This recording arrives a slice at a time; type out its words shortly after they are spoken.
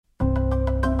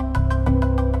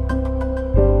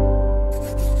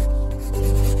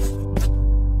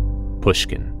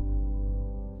Pushkin.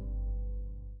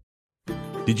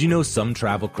 Did you know some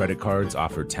travel credit cards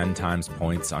offer 10 times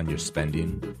points on your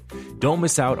spending? Don't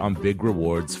miss out on big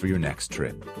rewards for your next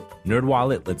trip.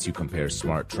 NerdWallet lets you compare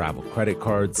smart travel credit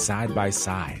cards side by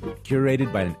side,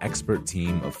 curated by an expert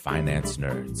team of finance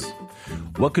nerds.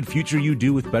 What could future you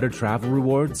do with better travel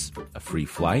rewards? A free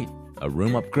flight? A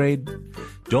room upgrade?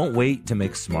 Don't wait to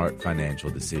make smart financial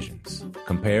decisions.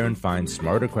 Compare and find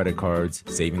smarter credit cards,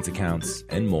 savings accounts,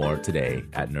 and more today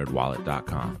at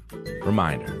nerdwallet.com.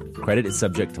 Reminder, credit is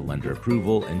subject to lender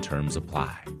approval and terms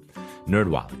apply.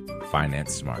 NerdWallet,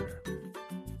 finance smarter.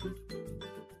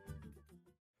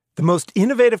 The most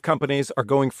innovative companies are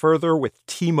going further with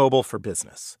T-Mobile for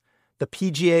Business. The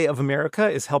PGA of America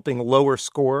is helping lower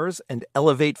scores and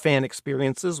elevate fan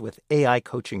experiences with AI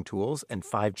coaching tools and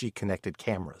 5G connected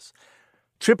cameras.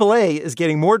 AAA is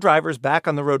getting more drivers back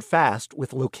on the road fast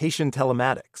with location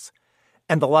telematics.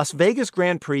 And the Las Vegas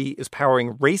Grand Prix is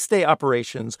powering race day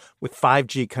operations with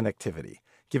 5G connectivity,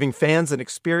 giving fans an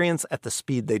experience at the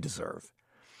speed they deserve.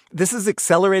 This is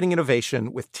accelerating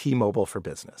innovation with T-Mobile for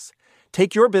Business.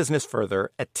 Take your business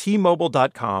further at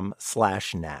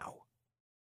T-Mobile.com/now.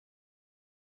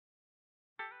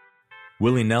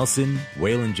 Willie Nelson,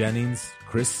 Waylon Jennings,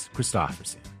 Chris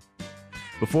Christopherson.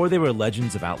 Before they were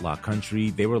legends of outlaw country,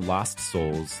 they were lost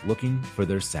souls looking for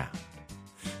their sound.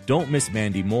 Don't miss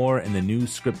Mandy Moore in the new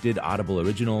scripted Audible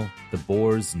original, The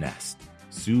Boar's Nest,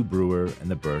 Sue Brewer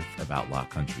and the Birth of Outlaw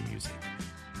Country Music.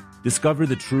 Discover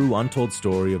the true untold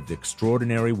story of the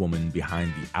extraordinary woman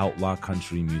behind the outlaw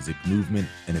country music movement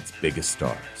and its biggest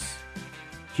stars.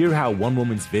 Hear how one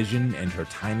woman's vision and her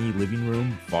tiny living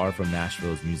room, far from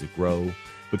Nashville's Music Row,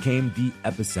 became the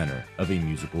epicenter of a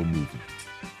musical movement.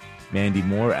 Mandy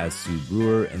Moore as Sue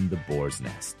Brewer in The Boar's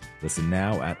Nest. Listen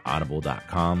now at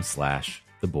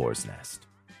audible.com/The Boar's Nest.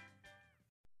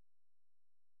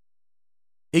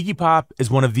 Iggy Pop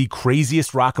is one of the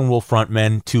craziest rock and roll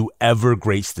frontmen to ever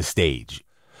grace the stage.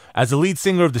 As the lead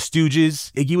singer of the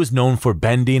Stooges, Iggy was known for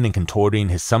bending and contorting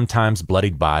his sometimes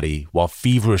bloodied body while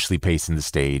feverishly pacing the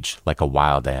stage like a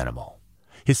wild animal.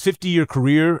 His 50-year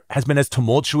career has been as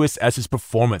tumultuous as his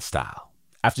performance style.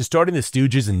 After starting the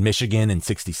Stooges in Michigan in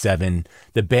 '67,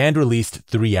 the band released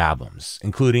 3 albums,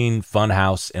 including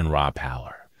Funhouse and Raw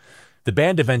Power. The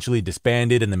band eventually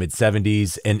disbanded in the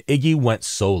mid-'70s, and Iggy went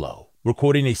solo,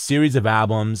 recording a series of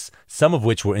albums, some of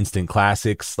which were instant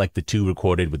classics, like the 2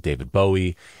 recorded with David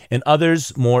Bowie, and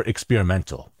others more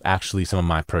experimental, actually some of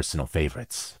my personal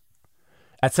favorites.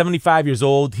 At 75 years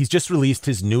old, he's just released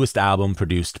his newest album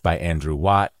produced by Andrew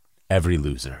Watt, Every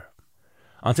Loser.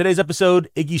 On today's episode,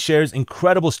 Iggy shares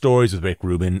incredible stories with Rick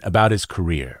Rubin about his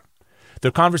career. Their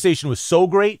conversation was so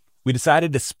great, we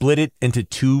decided to split it into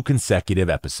 2 consecutive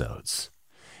episodes.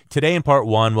 Today in part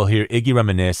 1, we'll hear Iggy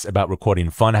reminisce about recording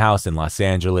Funhouse in Los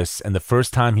Angeles and the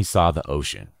first time he saw the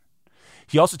ocean.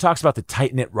 He also talks about the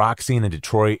tight-knit rock scene in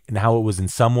Detroit and how it was in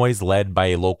some ways led by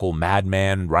a local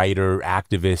madman, writer,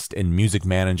 activist, and music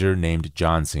manager named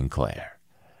John Sinclair.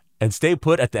 And stay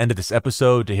put at the end of this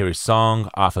episode to hear a song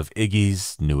off of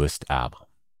Iggy's newest album.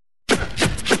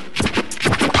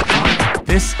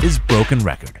 This is Broken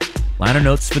Record, liner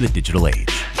notes for the digital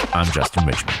age. I'm Justin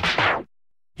Richmond.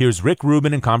 Here's Rick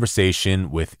Rubin in conversation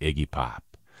with Iggy Pop.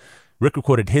 Rick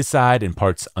recorded his side in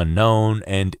parts unknown,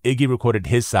 and Iggy recorded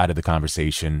his side of the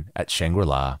conversation at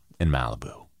Shangri-La in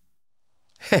Malibu.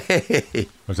 Hey.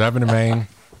 What's happening, man?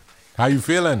 How you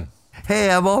feeling?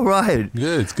 Hey, I'm all right.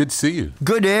 Good. It's good to see you.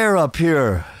 Good air up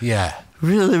here. Yeah.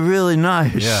 Really, really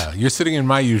nice. Yeah. You're sitting in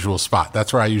my usual spot.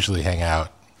 That's where I usually hang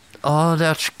out. Oh,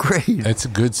 that's great. It's a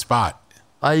good spot.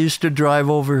 I used to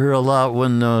drive over here a lot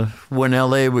when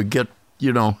L.A. would get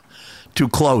too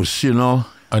close,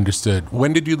 Understood.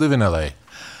 When did you live in L.A.?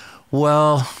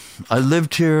 Well, I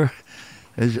lived here,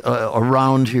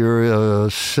 around here,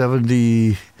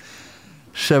 70,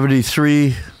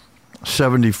 73,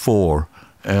 74,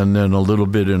 and then a little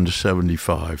bit into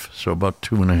 75, so about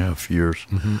 2.5 years.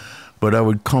 Mm-hmm. But I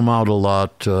would come out a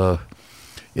lot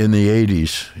in the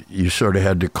 80s. You sort of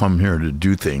had to come here to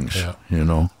do things,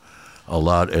 a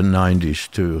lot, in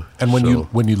 90s too. And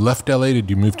when you left L.A., did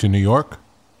you move to New York?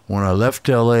 When I left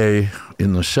L.A.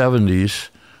 in the 70s,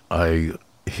 I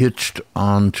hitched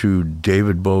onto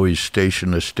David Bowie's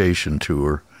Station to Station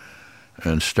tour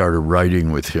and started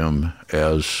writing with him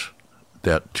as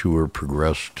that tour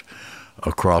progressed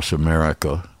across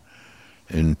America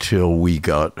until we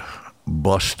got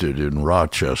busted in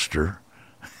Rochester.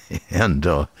 And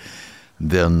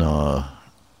then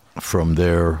from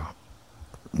there,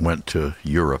 went to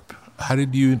Europe. How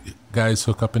did you guys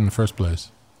hook up in the first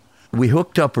place? We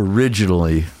hooked up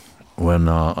originally when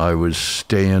I was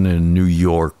staying in New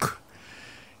York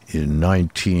in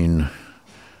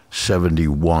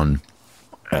 1971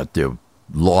 at the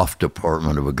loft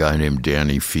apartment of a guy named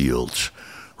Danny Fields,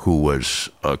 who was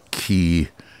a key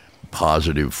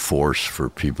positive force for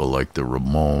people like the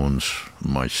Ramones,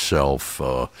 myself.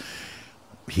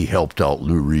 He helped out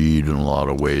Lou Reed in a lot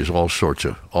of ways. All sorts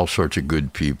of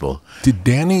good people. Did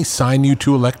Danny sign you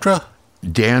to Elektra?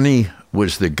 Danny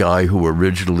was the guy who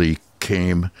originally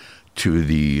came to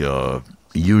the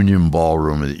Union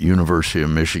Ballroom at the University of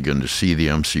Michigan to see the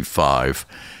MC5,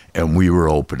 and we were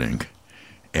opening.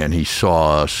 And he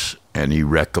saw us, and he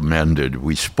recommended,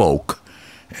 we spoke,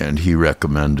 and he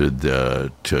recommended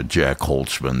to Jack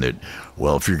Holtzman that,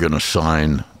 well, if you're going to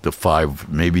sign the Five,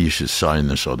 maybe you should sign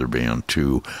this other band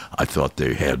too. I thought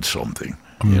they had something.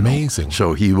 Amazing.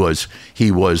 So he was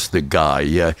the guy.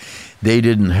 Yeah, they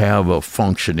didn't have a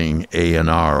functioning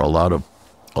A&R. A lot of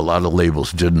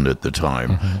labels didn't at the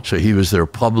time. Mm-hmm. So he was their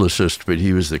publicist, but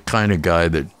he was the kind of guy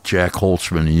that Jack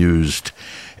Holtzman used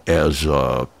as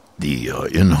the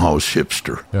in-house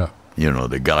hipster. Yeah.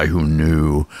 The guy who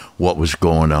knew what was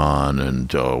going on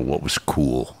and what was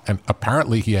cool. And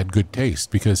apparently he had good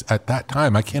taste, because at that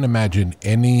time, I can't imagine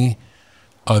any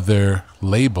other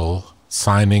label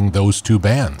signing those two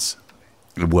bands.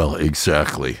 Well,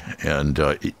 exactly. And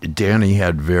Danny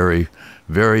had very,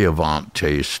 very avant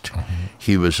taste. Mm-hmm.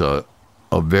 He was a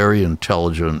very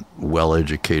intelligent,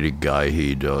 well-educated guy.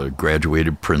 He'd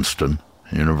graduated Princeton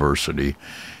University,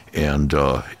 and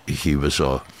he was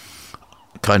a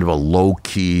kind of a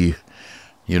low-key,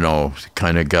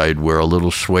 kind of guy. He'd wear a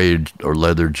little suede or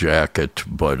leather jacket,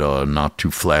 but not too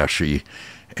flashy,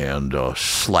 and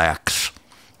slacks,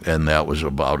 and that was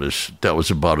about as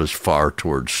far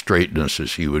towards straightness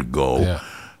as he would go. Yeah.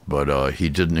 But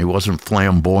he wasn't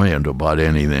flamboyant about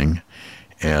anything,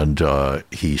 and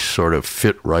he sort of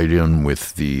fit right in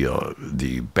with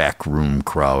the backroom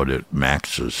crowd at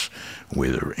Max's,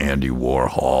 where Andy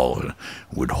Warhol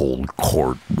would hold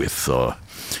court with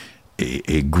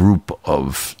a group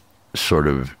of sort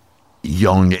of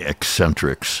young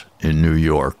eccentrics in New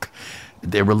York.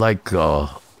 They were like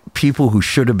people who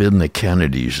should have been the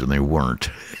Kennedys, and they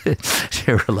weren't.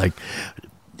 They were like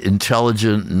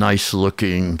intelligent,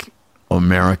 nice-looking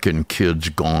American kids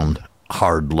gone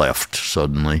hard left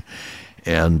suddenly.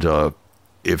 And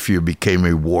if you became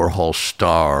a Warhol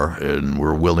star and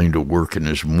were willing to work in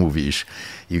his movies,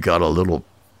 you got a little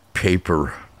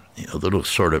paper, a little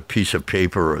sort of piece of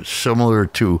paper similar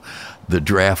to the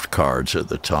draft cards at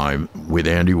the time with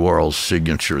Andy Warhol's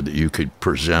signature that you could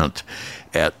present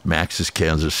at Max's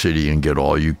Kansas City and get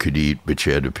all you could eat, but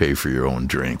you had to pay for your own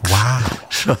drinks. Wow.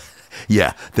 So,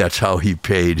 yeah, that's how he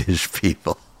paid his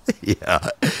people.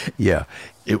 Yeah.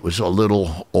 It was a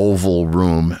little oval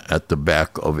room at the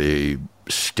back of a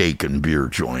steak and beer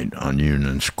joint on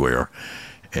Union Square.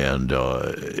 And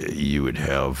you would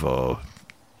have,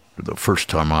 the first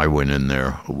time I went in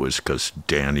there was because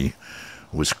Danny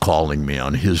was calling me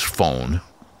on his phone.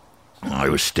 I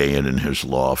was staying in his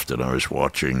loft, and I was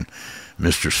watching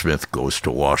Mr. Smith Goes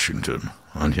to Washington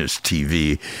on his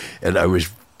TV, and I was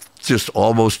just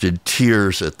almost in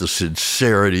tears at the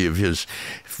sincerity of his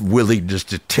willingness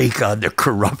to take on the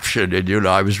corruption. And,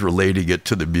 I was relating it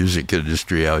to the music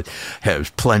industry. I was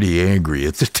plenty angry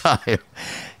at the time.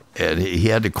 And he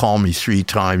had to call me 3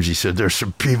 times. He said, there's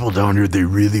some people down here, they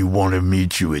really want to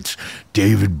meet you. It's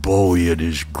David Bowie and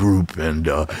his group, and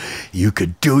you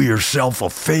could do yourself a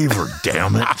favor,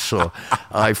 damn it. So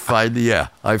I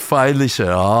finally said,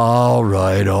 all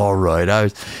right.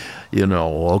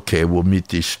 Okay, we'll meet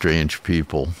these strange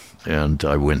people. And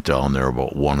I went down there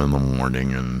about 1 a.m,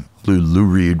 and Lou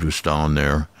Reed was down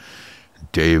there.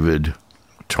 David,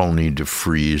 Tony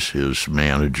DeFries, his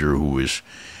manager, who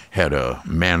had a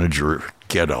manager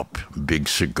get-up, big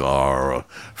cigar, a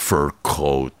fur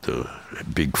coat, a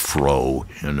big fro,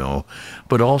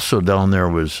 But also down there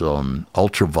was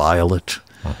Ultraviolet,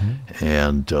 mm-hmm.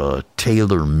 and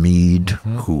Taylor Mead,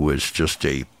 mm-hmm. who was just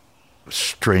a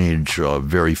strange,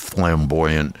 very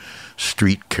flamboyant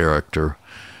street character.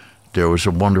 There was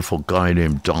a wonderful guy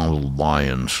named Donald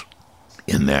Lyons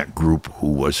in that group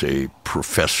who was a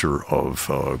professor of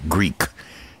Greek.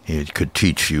 He could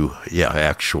teach you,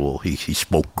 he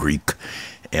spoke Greek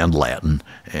and Latin,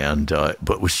 and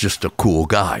but was just a cool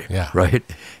guy, right?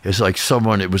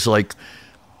 It was like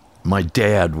my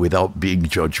dad without being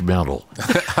judgmental,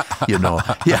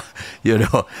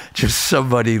 just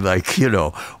somebody like,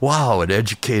 wow, an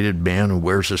educated man who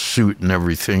wears a suit and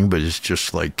everything, but is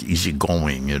just like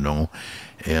easygoing,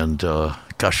 and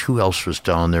gosh, who else was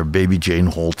down there? Baby Jane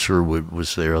Holzer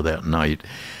was there that night.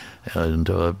 And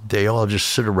they all just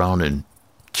sit around and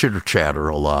chitter-chatter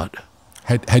a lot.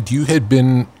 Had you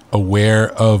been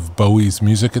aware of Bowie's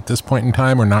music at this point in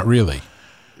time, or not really?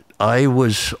 I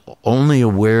was only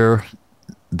aware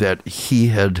that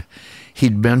he'd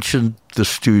mentioned the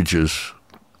Stooges,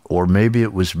 or maybe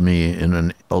it was me,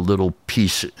 in a little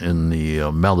piece in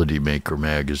the Melody Maker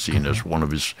magazine as one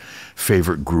of his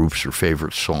favorite groups or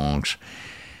favorite songs.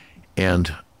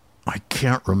 And I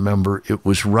can't remember. It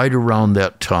was right around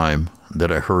that time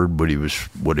that I heard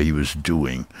what he was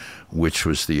doing, which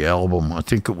was the album. I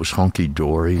think it was Hunky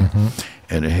Dory,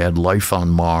 and it had Life on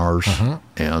Mars.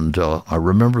 And I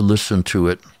remember listening to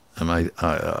it, and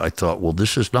I thought, well,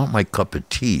 this is not my cup of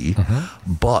tea,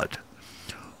 but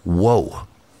whoa.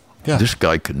 Yeah. This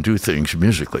guy can do things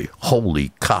musically.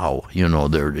 Holy cow.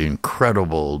 They're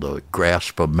incredible. The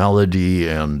grasp of melody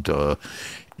and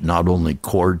not only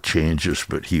chord changes,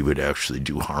 but he would actually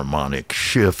do harmonic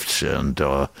shifts and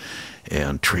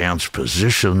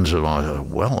transpositions. And I thought,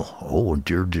 well, oh,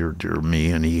 dear, dear, dear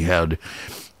me. And he had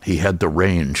the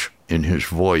range in his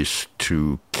voice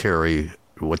to carry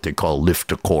what they call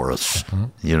lift a chorus.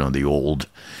 The old,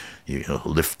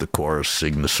 lift the chorus,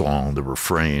 sing the song, the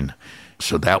refrain.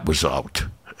 So that was out,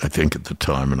 I think, at the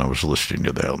time, and I was listening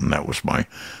to that, and that was my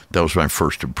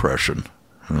first impression.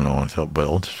 I thought,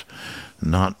 well, it's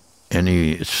not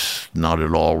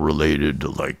at all related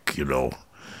to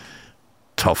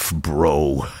tough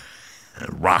bro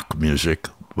rock music,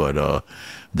 but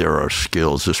there are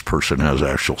skills. This person has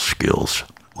actual skills.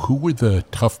 Who were the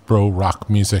tough bro rock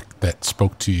music that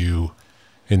spoke to you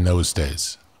in those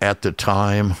days? At the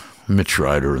time, Mitch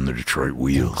Ryder and the Detroit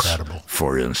Wheels. Incredible.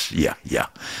 For instance, yeah.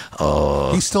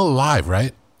 He's still alive,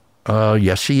 right?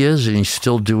 Yes, he is, and he's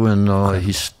still doing.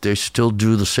 They still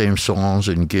do the same songs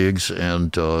and gigs.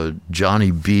 And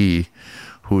Johnny B,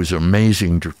 who is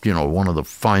amazing, one of the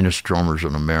finest drummers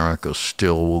in America,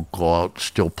 still will go out,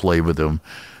 still play with him.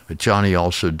 But Johnny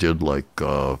also did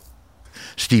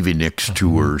Stevie Nicks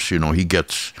tours. He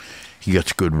gets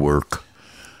good work.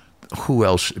 Who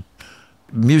else?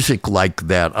 Music like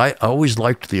that. I always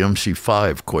liked the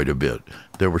MC5 quite a bit.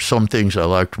 There were some things I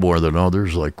liked more than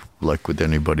others, like with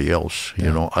anybody else.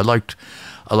 Yeah. I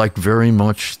liked very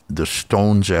much the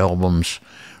Stones albums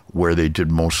where they did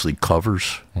mostly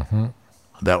covers.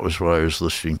 That was what I was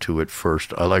listening to at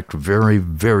first. I liked very,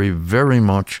 very, very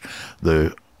much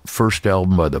the first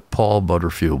album by the Paul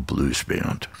Butterfield Blues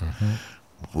Band.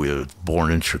 We were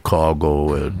born in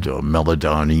Chicago and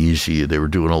Melodon Easy. They were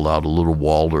doing a lot of Little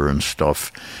Walter and stuff,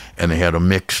 and they had a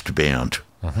mixed band.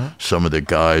 Some of the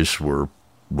guys were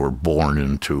born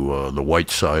into the white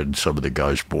side, and some of the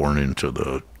guys born into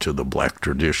the black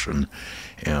tradition.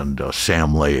 And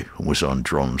Sam Lay was on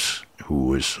drums, who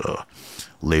was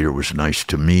later was Nice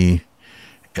to Me,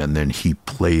 and then he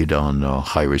played on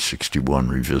Highway 61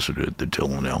 Revisited, the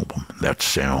Dylan album. That's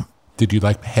Sam. Did you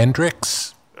like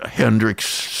Hendrix?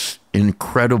 Hendrix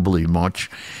incredibly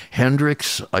much.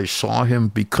 Hendrix, I saw him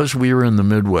because we were in the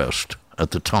Midwest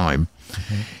at the time.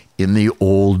 In the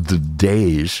old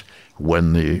days,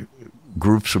 when the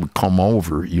groups would come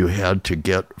over, you had to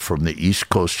get from the East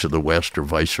Coast to the West or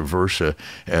vice versa,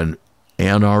 and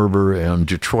Ann Arbor and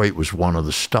Detroit was one of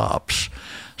the stops.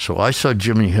 So I saw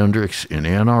Jimi Hendrix in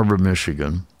Ann Arbor,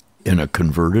 Michigan, in a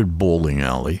converted bowling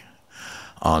alley,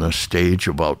 on a stage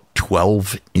about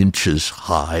 12 inches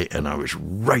high, and I was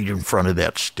right in front of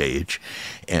that stage.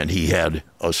 And he had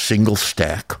a single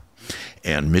stack,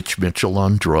 and Mitch Mitchell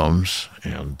on drums,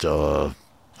 and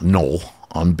Noel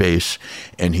on bass,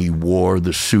 and he wore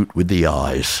the suit with the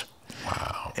eyes.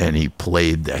 Wow. And he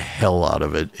played the hell out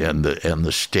of it, and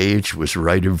the stage was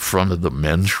right in front of the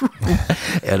men's room.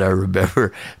 And I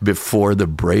remember before the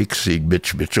break seeing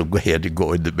Mitch Mitchell had to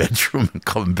go in the men's room and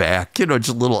come back.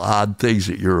 Just little odd things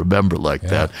that you remember like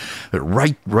that. But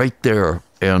right there,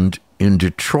 and in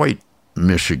Detroit,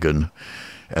 Michigan,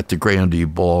 at the Grandee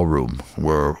Ballroom,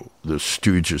 where the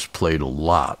Stooges played a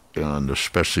lot, and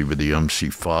especially with the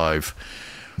MC5,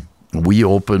 we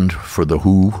opened for The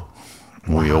Who.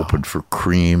 We opened for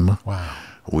Cream. Wow.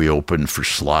 We opened for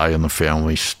Sly and the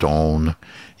Family Stone.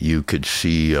 You could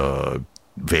see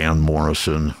Van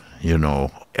Morrison.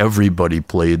 Everybody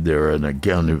played there. And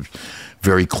again, it was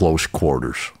very close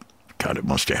quarters. God, it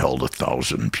must have held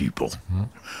 1,000 people.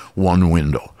 One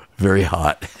window, very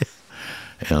hot,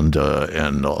 and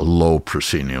a low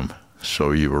proscenium.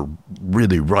 So you were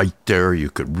really right there. You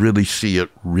could really see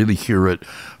it, really hear it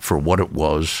for what it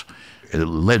was.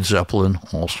 Led Zeppelin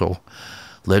also.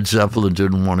 Led Zeppelin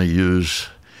didn't want to use,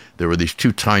 there were these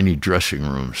two tiny dressing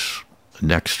rooms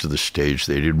next to the stage.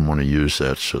 They didn't want to use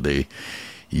that, so they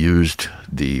used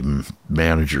the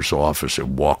manager's office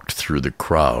and walked through the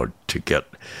crowd to get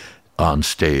on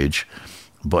stage.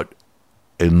 But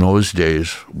in those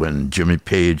days, when Jimmy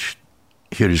Page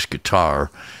hit his guitar,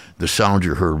 the sound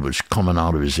you heard was coming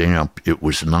out of his amp. It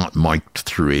was not mic'd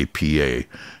through a PA.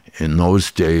 In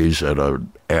those days, at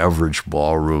an average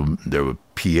ballroom, the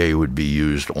PA would be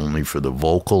used only for the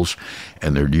vocals,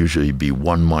 and there'd usually be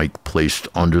one mic placed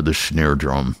under the snare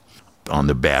drum on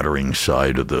the battering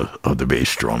side of the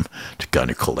bass drum to kind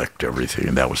of collect everything,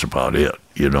 and that was about it.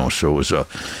 So it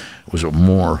was a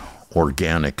more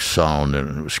organic sound,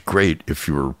 and it was great if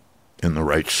you were in the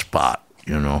right spot.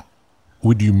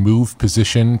 Would you move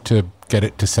position to get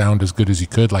it to sound as good as you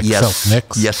could, like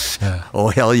self-mix? Yes. Yeah. Oh,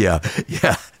 hell yeah.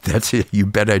 Yeah, that's it. You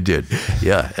bet I did.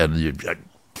 Yeah, and I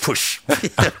push.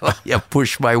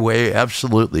 Push my way,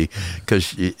 absolutely,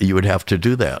 because you would have to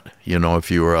do that.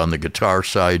 If you were on the guitar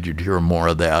side, you'd hear more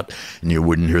of that, and you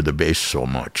wouldn't hear the bass so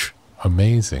much.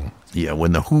 Amazing. Yeah,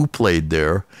 when the Who played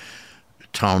there,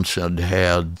 Townsend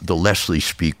had the Leslie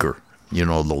speaker, the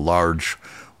large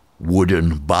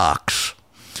wooden box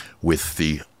with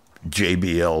the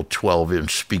JBL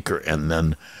 12-inch speaker, and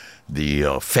then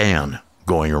the fan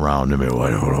going around. What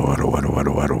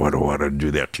to do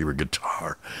that to your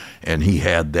guitar? And he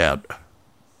had that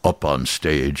up on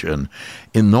stage. And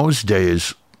in those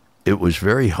days, it was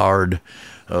very hard.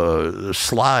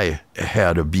 Sly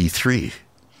had a B3,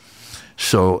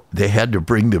 so they had to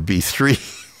bring the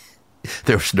B3.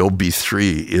 There was no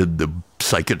B3 in the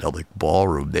psychedelic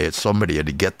ballroom. Somebody had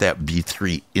to get that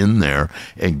B3 in there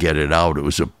and get it out. It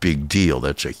was a big deal.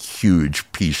 That's a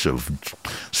huge piece of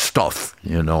stuff,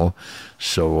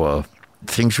 So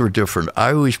things were different.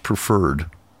 I always preferred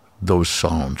those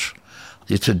sounds.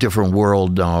 It's a different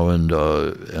world now, and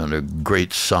a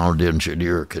great sound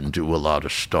engineer can do a lot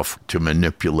of stuff to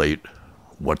manipulate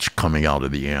what's coming out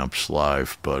of the amps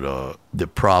live. But the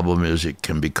problem is it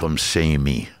can become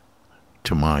samey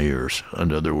to my ears.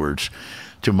 In other words,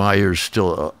 to my ears,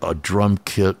 still a drum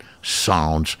kit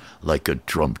sounds like a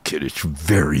drum kit. It's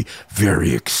very,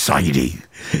 very exciting.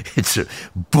 It's a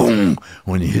boom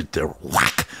when you hit the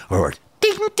whack or a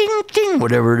ding, ding, ding,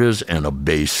 whatever it is, and a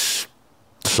bass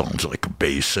sounds like a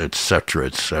bass, etc.,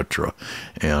 etc.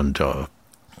 And I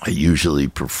usually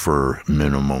prefer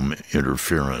minimum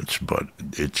interference, but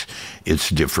it's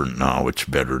different now. It's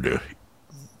better to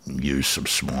use some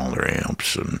smaller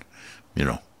amps, and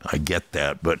I get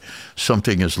that, but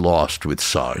something is lost with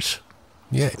size.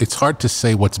 Yeah, it's hard to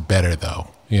say what's better, though.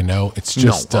 It's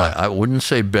just... No, I wouldn't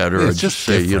say better. I'd just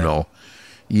say,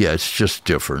 it's just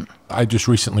different. I just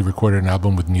recently recorded an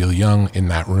album with Neil Young in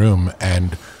that room,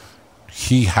 and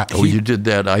you did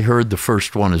that? I heard the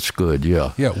first one. It's good,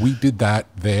 yeah. Yeah, we did that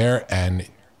there, and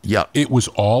it was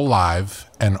all live,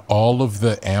 and all of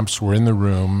the amps were in the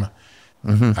room,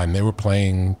 and they were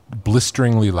playing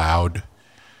blisteringly loud.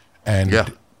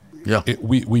 And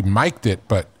we mic'd it,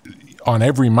 but on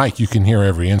every mic you can hear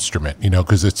every instrument,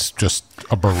 because it's just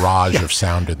a barrage of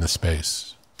sound in the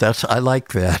space. I like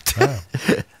that.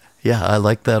 Yeah, I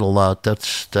like that a lot.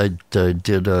 I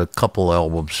did a couple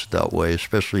albums that way,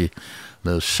 especially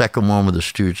the second one with the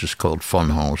Stooges called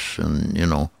Funhouse,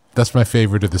 and that's my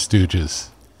favorite of the Stooges.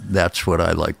 That's what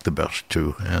I like the best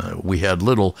too. We had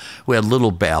little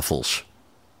baffles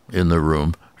in the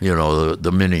room,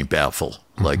 the mini baffle.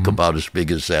 Like about as big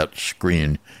as that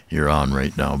screen you're on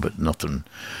right now, but nothing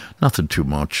too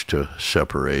much to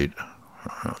separate.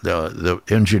 The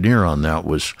engineer on that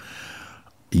was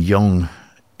a young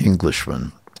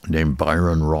Englishman named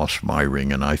Byron Ross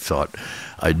Myring, and I thought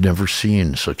I'd never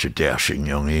seen such a dashing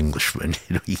young Englishman.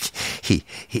 He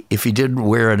if he didn't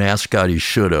wear an ascot, he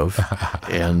should have,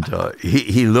 and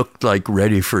he looked like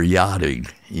ready for yachting,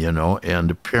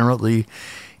 and apparently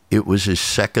it was his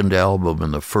second album,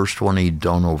 and the first one he'd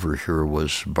done over here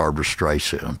was Barbra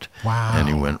Streisand. Wow. And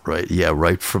he went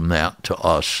right from that to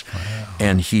us. Wow.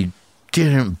 And he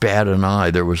didn't bat an eye.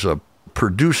 There was a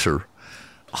producer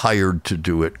hired to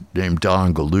do it named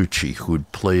Don Gallucci,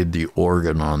 who'd played the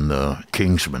organ on the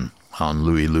Kingsman, on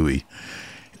Louie Louie.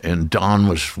 And Don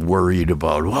was worried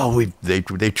about, they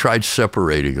tried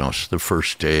separating us the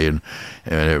first day,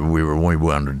 and we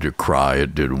wanted to cry.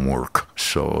 It didn't work.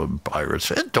 So Byron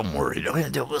said, "Don't worry,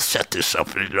 we'll set this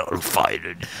up and it'll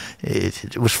fine."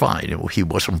 It was fine. He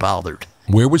wasn't bothered.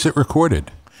 Where was it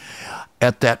recorded?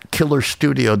 At that killer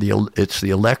studio. It's the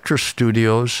Electra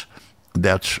Studios.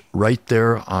 That's right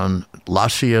there on La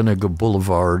Cienega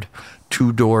Boulevard,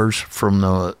 2 doors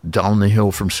from down the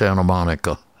hill from Santa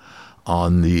Monica.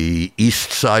 On the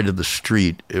east side of the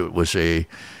street,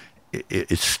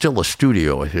 it's still a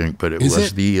studio, I think, but it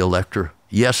was the Electra.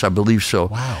 Yes, I believe so.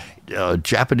 Wow.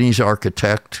 Japanese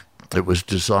architect. It was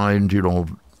designed,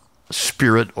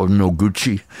 spirit of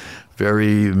Noguchi.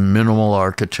 Very minimal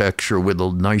architecture with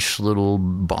a nice little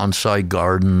bonsai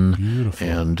garden. Beautiful.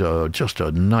 And just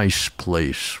a nice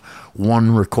place.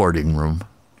 One recording room,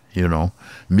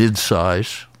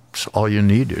 mid-size. It's all you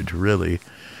needed, really.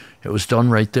 It was done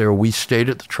right there. We stayed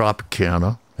at the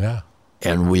Tropicana. Yeah.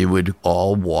 And we would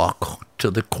all walk to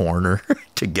the corner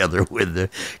together with the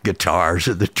guitars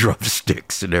and the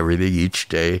drumsticks and everything each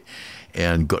day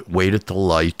and wait at the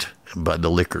light by the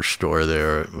liquor store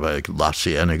there, by La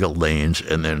Cienega Lanes,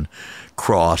 and then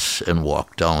cross and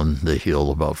walk down the hill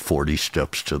about 40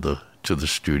 steps to the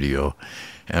studio.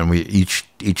 And we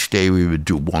each day we would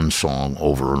do one song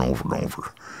over and over and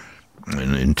over,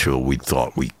 and until we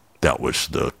thought that was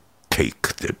the take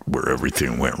where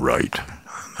everything went right.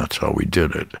 That's how we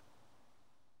did it.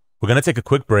 We're going to take a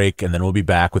quick break, and then we'll be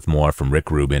back with more from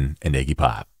Rick Rubin and Iggy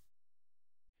Pop.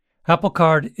 Apple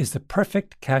Card is the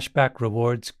perfect cashback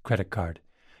rewards credit card.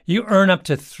 You earn up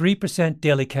to 3%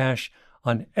 daily cash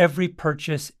on every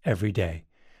purchase every day.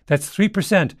 That's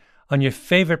 3% on your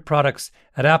favorite products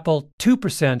at Apple,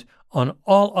 2% on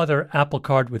all other Apple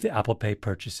Card with Apple Pay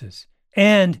purchases,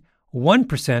 and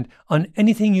 1% on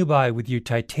anything you buy with your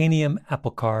titanium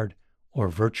Apple Card or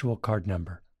virtual card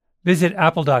number. Visit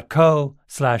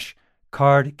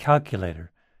apple.co/card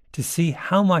calculator to see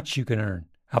how much you can earn.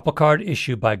 Apple Card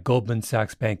issued by Goldman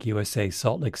Sachs Bank USA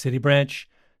Salt Lake City branch,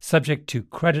 subject to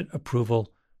credit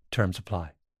approval. Terms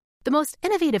apply. The most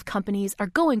innovative companies are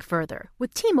going further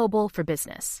with T-Mobile for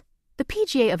Business. The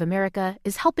PGA of America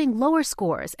is helping lower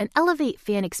scores and elevate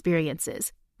fan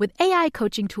experiences with AI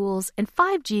coaching tools and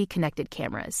 5G connected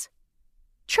cameras.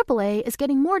 AAA is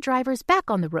getting more drivers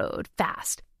back on the road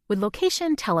fast with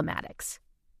location telematics.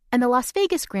 And the Las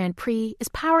Vegas Grand Prix is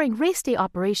powering race day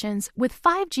operations with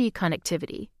 5G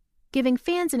connectivity, giving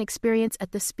fans an experience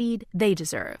at the speed they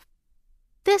deserve.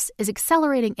 This is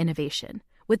accelerating innovation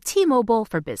with T-Mobile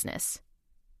for Business.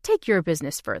 Take your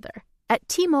business further at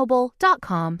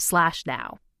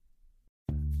T-Mobile.com/now.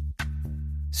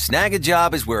 Snag a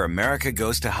Job is where America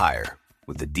goes to hire,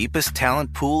 with the deepest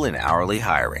talent pool in hourly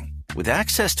hiring. With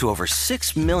access to over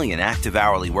 6 million active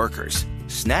hourly workers,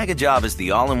 Snag a Job is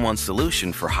the all-in-one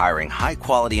solution for hiring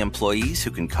high-quality employees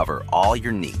who can cover all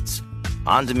your needs.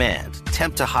 On demand,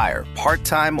 temp to hire,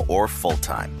 part-time or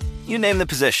full-time. You name the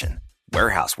position.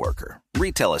 Warehouse worker,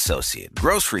 retail associate,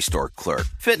 grocery store clerk,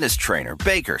 fitness trainer,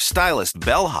 baker, stylist,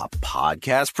 bellhop,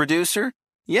 podcast producer.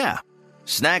 Yeah,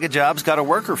 Snag a Job's got a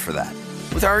worker for that.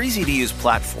 With our easy-to-use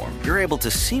platform, you're able to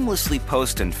seamlessly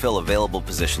post and fill available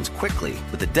positions quickly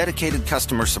with a dedicated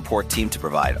customer support team to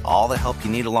provide all the help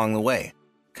you need along the way.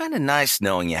 Kind of nice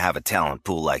knowing you have a talent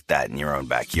pool like that in your own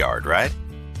backyard, right?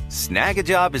 Snag a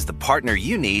Job is the partner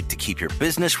you need to keep your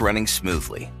business running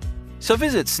smoothly. So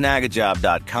visit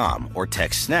snagajob.com or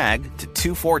text snag to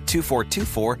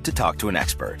 242424 to talk to an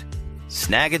expert.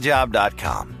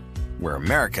 Snagajob.com, where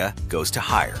America goes to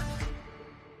hire.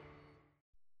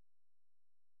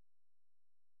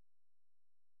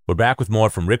 We're back with more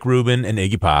from Rick Rubin and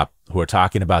Iggy Pop, who are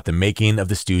talking about the making of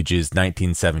the Stooges'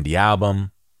 1970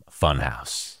 album,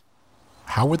 Funhouse.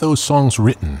 How were those songs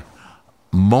written?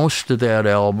 Most of that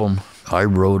album I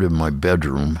wrote in my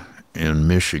bedroom in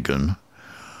Michigan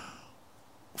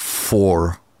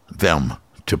for them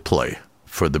to play,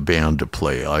 for the band to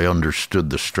play. I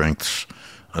understood the strengths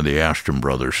of the Ashton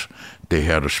brothers. They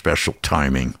had a special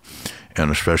timing,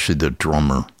 and especially the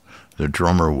drummer. The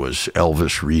drummer was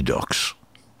Elvis Redux.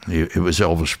 It was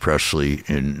Elvis Presley,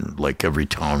 in like every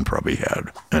town probably had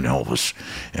an Elvis,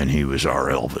 and he was our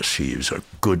Elvis. He was a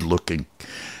good-looking,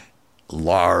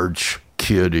 large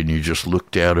kid, and you just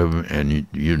looked at him and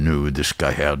you knew this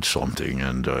guy had something.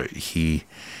 And he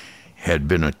had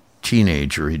been a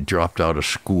teenager. He dropped out of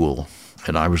school,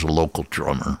 and I was a local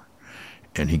drummer,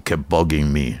 and he kept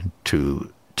bugging me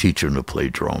to teach him to play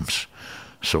drums.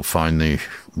 So finally,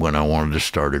 when I wanted to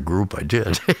start a group, I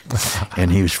did.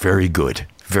 And he was very good.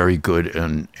 Very good,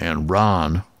 and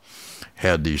Ron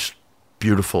had these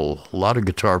beautiful, a lot of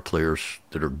guitar players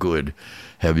that are good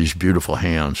have these beautiful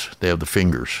hands. They have the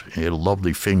fingers. He had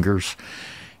lovely fingers,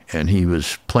 and he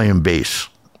was playing bass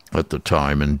at the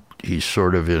time, and he's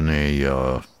sort of in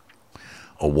a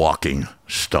walking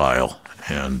style,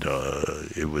 and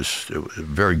it was a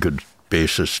very good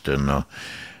bassist, and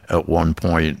at one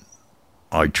point,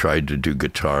 I tried to do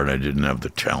guitar, and I didn't have the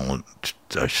talent.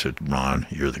 I said, Ron,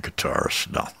 you're the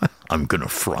guitarist. No, I'm going to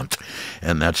front.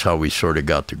 And that's how we sort of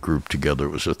got the group together.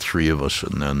 It was the three of us,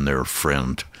 and then their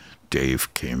friend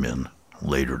Dave came in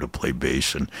later to play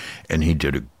bass, and he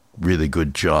did a really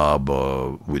good job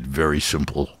with very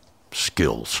simple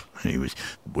skills. He was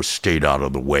stayed out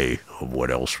of the way of what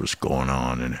else was going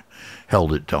on and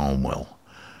held it down well.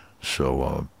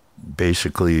 So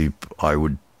basically, I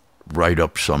would write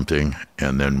up something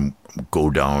and then go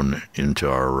down into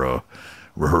our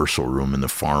rehearsal room in the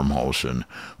farmhouse and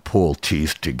pull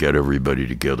teeth to get everybody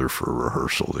together for a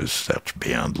rehearsal. That's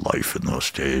band life in those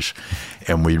days.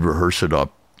 And we'd rehearse it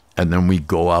up, and then we'd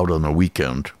go out on the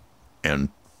weekend and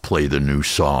play the new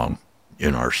song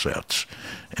in our sets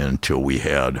until we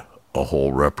had a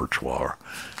whole repertoire.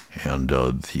 And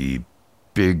the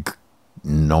big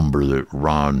number that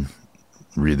Ron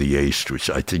really aced, which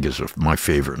I think is my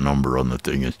favorite number on the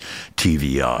thing, is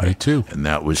TVI. Me too. And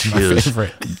that was my his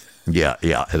favorite.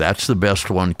 Yeah, that's the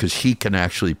best one because he can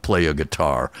actually play a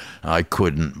guitar. I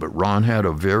couldn't, but Ron had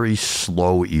a very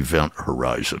slow event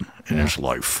horizon in his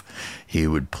life. He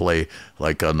would play,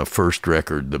 like on the first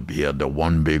record, he had the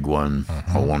one big one,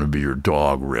 I Want to Be Your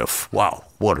Dog riff. Wow,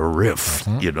 what a riff,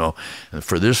 you know. And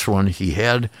for this one,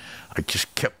 I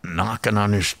just kept knocking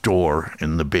on his door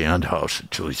in the band house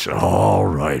until he said, all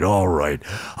right, I'll write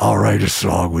a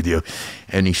song with you.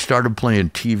 And he started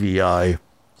playing TVI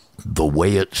the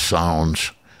way it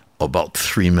sounds about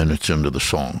 3 minutes into the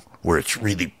song, where it's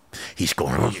really, he's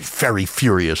going very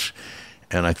furious.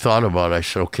 And I thought about it, I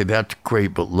said, okay, that's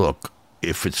great, but look,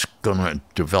 if it's going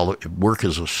to work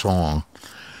as a song,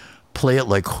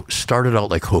 start it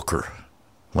out like Hooker,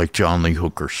 like John Lee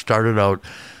Hooker. Started out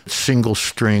single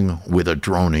string with a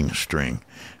droning string.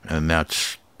 And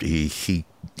that's, he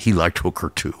liked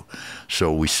Hooker too.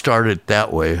 So we started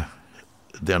that way.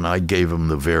 Then I gave him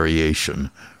the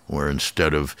variation, where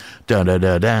instead of da da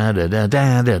da da da da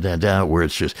da da da da, where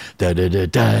it's just da da da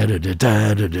da da da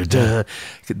da da da da,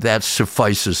 that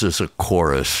suffices as a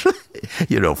chorus,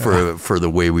 you know, for the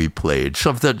way we played.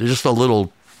 Something, just a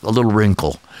little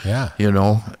wrinkle, you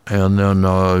know, and then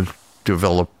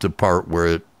developed the part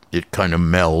where it kind of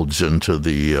melds into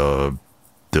the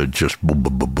just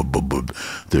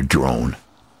the drone.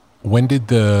 When did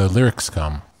the lyrics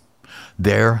come?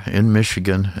 There in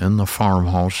Michigan, in the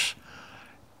farmhouse.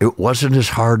 It wasn't as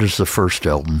hard as the first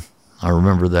album. I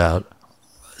remember that.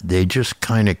 They just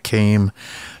kind of came.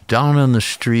 Down on the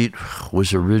Street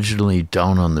was originally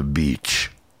Down on the Beach.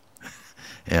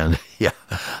 And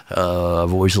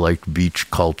I've always liked beach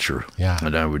culture. Yeah.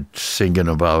 And I would singing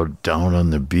about down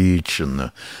on the beach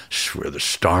and where the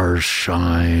stars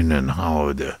shine and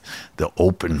how the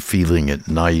open feeling at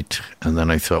night. And then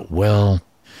I thought, well,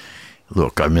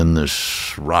 look, I'm in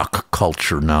this rock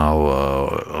culture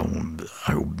now,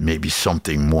 maybe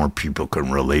something more people can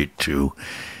relate to.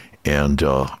 And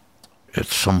at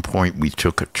some point, we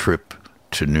took a trip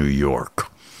to New York.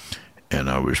 And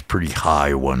I was pretty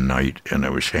high one night, and I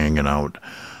was hanging out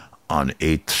on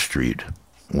 8th Street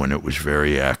when it was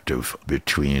very active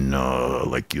between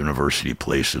like University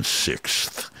Place and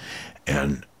 6th.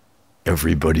 And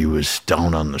everybody was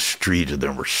down on the street, and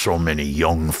there were so many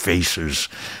young faces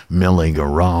milling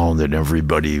around, and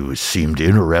everybody seemed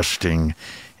interesting.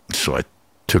 So I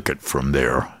took it from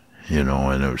there, you know,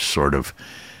 and it was sort of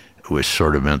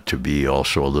meant to be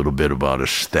also a little bit about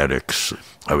aesthetics.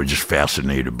 I was just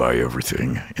fascinated by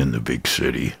everything in the big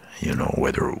city, you know,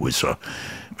 whether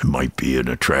it might be an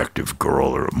attractive girl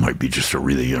or it might be just a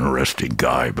really interesting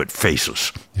guy, but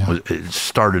faces. Yeah. It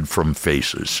started from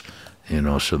faces. You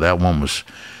know, so that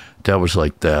was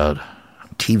like that.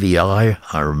 TVI,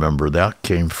 I remember that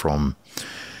came from,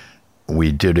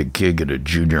 we did a gig at a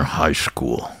junior high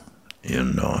school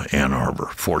in Ann Arbor,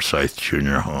 Forsyth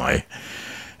Junior High,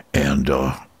 and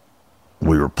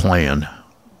we weren't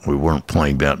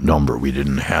playing that number, we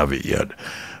didn't have it yet,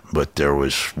 but there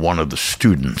was one of the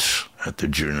students at the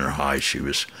junior high, she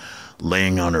was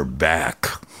laying on her back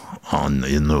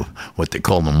in the what they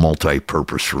call the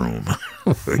multi-purpose room,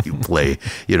 where you play.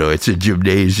 You know, it's a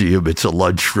gymnasium, it's a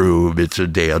lunchroom, it's a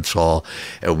dance hall,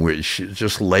 and she's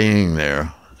just laying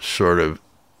there, sort of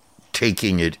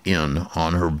taking it in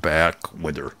on her back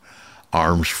with her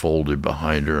arms folded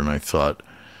behind her. And I thought,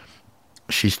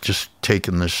 she's just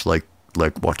taking this like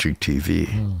watching TV.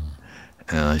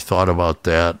 And I thought about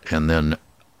that, and then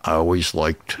I always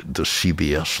liked the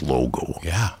CBS logo.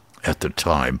 Yeah. At the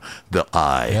time, the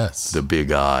I, yes, the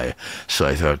big I. So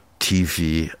I thought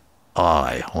TVI.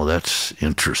 Well, that's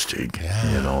interesting.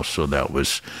 Yeah. You know. So that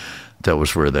was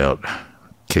where that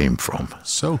came from.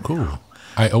 So cool.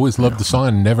 I always loved the song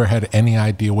and never had any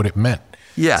idea what it meant.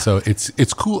 Yeah. So it's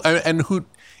cool, and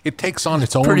it takes on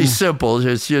its own. Pretty simple.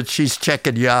 She's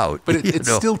checking you out. But it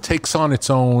still takes on its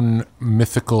own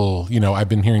mythical. You know, I've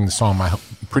been hearing the song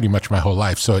pretty much my whole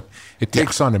life, so it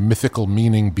takes on a mythical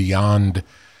meaning beyond.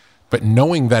 But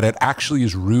knowing that it actually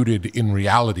is rooted in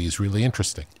reality is really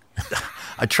interesting.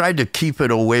 I tried to keep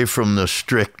it away from the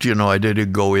strict, I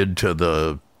didn't go into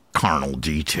the carnal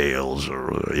details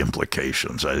or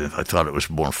implications. I thought it was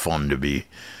more fun to be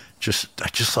I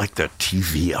just like that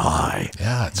TVI.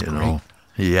 Yeah, it's great.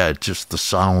 Yeah, just the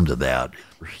sound of that.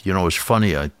 It's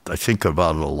funny, I think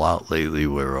about it a lot lately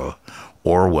where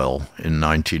Orwell in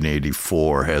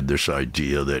 1984 had this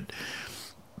idea that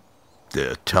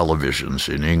the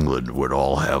televisions in England would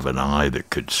all have an eye that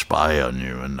could spy on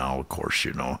you, and now, of course,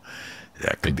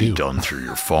 that could be done through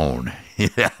your phone.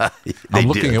 Yeah, I'm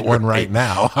looking at one right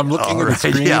now. I'm looking at the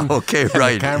screen. Yeah, okay, and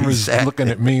right. The camera's exactly. looking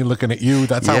at me, looking at you.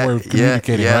 That's how we're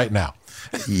communicating right now.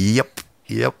 Yep.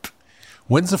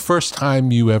 When's the first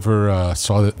time you ever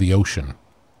saw the ocean?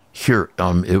 Here,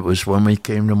 it was when we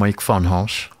came to Mike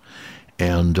Funhouse,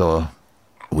 and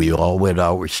we all went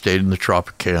out. We stayed in the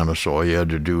Tropicana, so all you had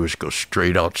to do was go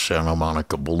straight out Santa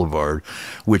Monica Boulevard,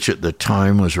 which at the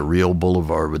time was a real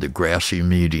boulevard with a grassy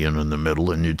median in the middle,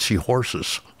 and you'd see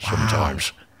horses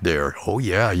sometimes there. Oh,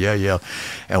 yeah.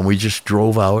 And we just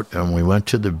drove out, and we went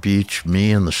to the beach,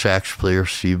 me and the sax player,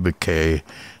 Steve McKay,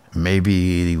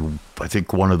 maybe, I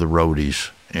think, one of the roadies,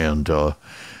 and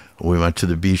we went to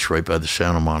the beach right by the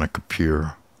Santa Monica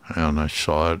Pier, and I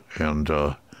saw it, and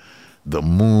the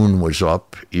moon was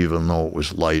up, even though it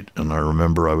was light, and I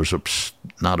remember I was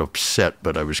not upset,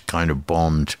 but I was kind of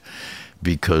bummed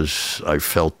because I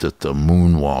felt that the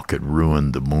moonwalk had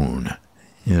ruined the moon.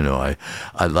 I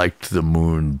liked the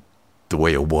moon the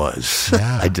way it was.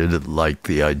 Yeah. I didn't like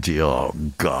the idea, oh,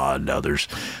 God, now there's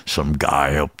some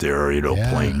guy up there,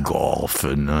 playing golf,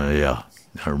 and I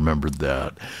remembered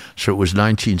that. So it was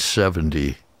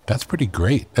 1970. That's pretty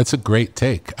great. That's a great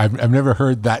take. I've never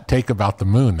heard that take about the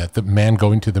moon, that the man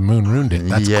going to the moon ruined it.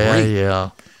 That's great.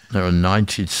 Yeah. In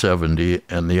 1970,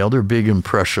 and the other big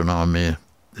impression on me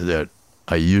that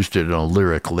I used it in a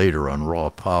lyric later on Raw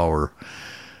Power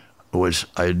was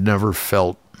I'd never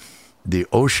felt the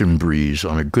ocean breeze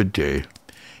on a good day.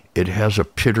 It has a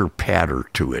pitter-patter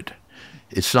to it.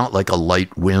 It's not like a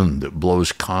light wind that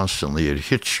blows constantly. It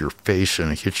hits your face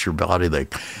and it hits your body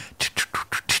like...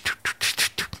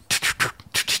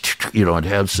 it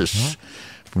has this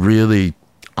really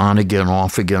on-again,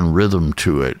 off-again rhythm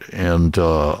to it. And,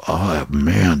 oh,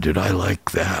 man, did I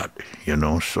like that,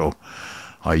 So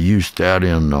I used that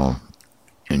in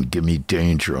Give Me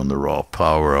Danger on the Raw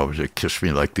Power. It kissed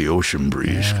me like the ocean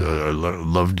breeze. I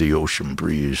loved the ocean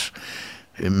breeze.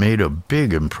 It made a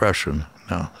big impression.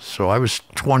 So I was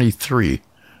 23,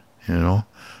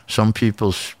 Some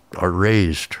people are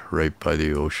raised right by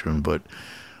the ocean, but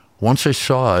once I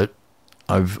saw it,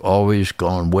 I've always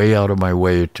gone way out of my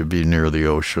way to be near the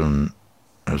ocean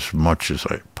as much as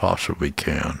I possibly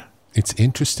can. It's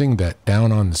interesting that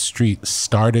Down on the Street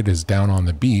started as Down on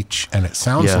the Beach, and it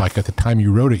sounds like at the time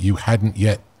you wrote it, you hadn't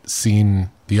yet seen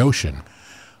the ocean.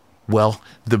 Well,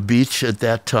 the beach at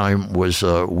that time was,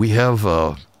 we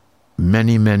have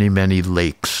many, many, many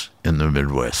lakes in the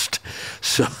Midwest.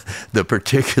 So the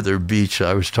particular beach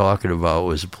I was talking about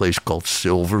was a place called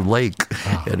Silver Lake.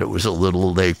 Oh. And it was a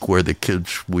little lake where the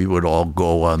kids, we would all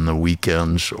go on the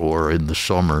weekends or in the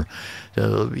summer. It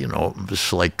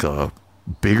was like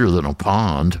bigger than a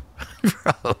pond,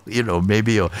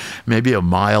 maybe a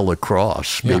mile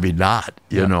across, maybe not,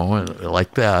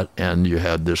 like that. And you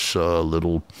had this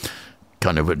little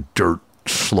kind of a dirt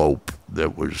slope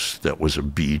that was a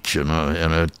beach and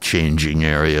a changing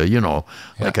area,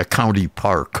 like a county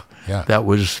park. Yeah. That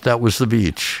was the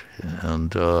beach.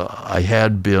 And I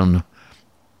had been,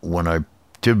 when I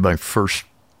did my first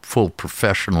full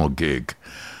professional gig,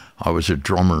 I was a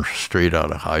drummer straight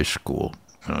out of high school.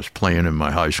 And I was playing in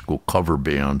my high school cover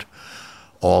band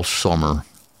all summer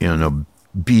in a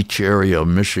beach area of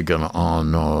Michigan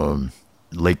on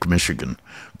Lake Michigan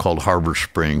called Harbor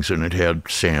Springs, and it had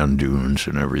sand dunes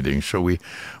and everything. So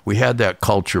we had that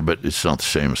culture, but it's not the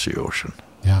same as the ocean.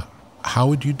 Yeah. How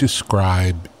would you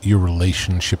describe your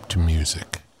relationship to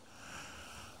music?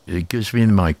 It gives me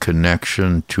my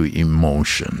connection to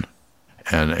emotion.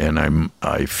 And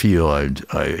I feel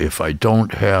if I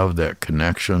don't have that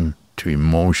connection to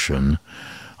emotion,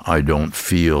 I don't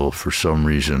feel, for some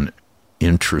reason,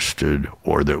 interested,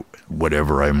 or that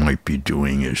whatever I might be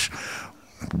doing is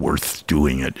worth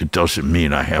doing it. It doesn't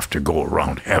mean I have to go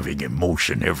around having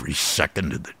emotion every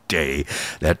second of the day.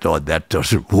 That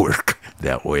doesn't work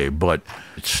that way. But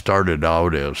it started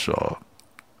out as,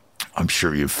 I'm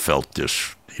sure you've felt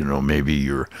this, maybe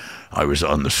I was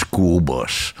on the school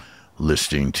bus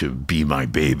listening to Be My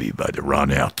Baby by the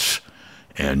Ronettes,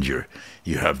 and you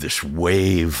have this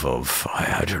wave of,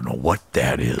 I don't know what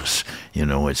that is.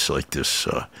 It's like this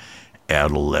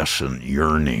adolescent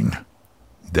yearning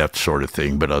that sort of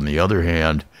thing. But on the other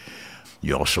hand,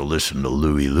 you also listen to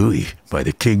Louie Louie by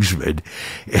the Kingsmen.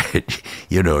 And,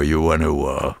 you want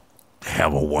to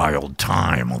have a wild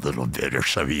time a little bit or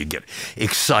something. You get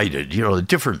excited,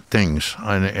 different things.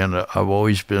 And I've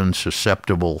always been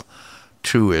susceptible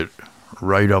to it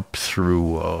right up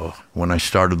through when I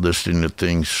started listening to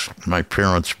things. My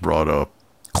parents brought a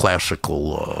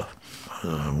classical,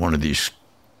 one of these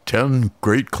 10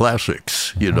 great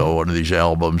classics, one of these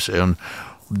albums, and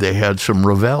they had some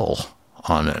Ravel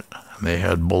on it. They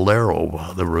had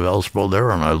Bolero, the Ravel's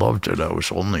Bolero, and I loved it. I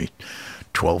was only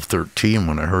 12, 13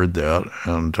 when I heard that,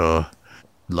 and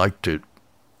liked it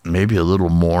maybe a little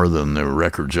more than the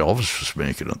records Elvis was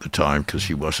making at the time, because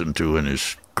he wasn't doing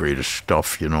his greatest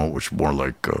stuff, it was more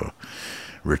like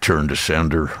Return to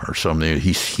Sender or something.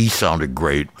 He sounded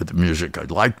great with the music. I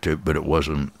liked it, but it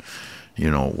wasn't,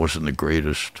 it wasn't the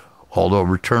greatest. Although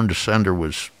Return to Sender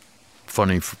was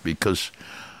funny because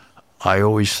I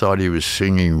always thought he was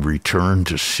singing Return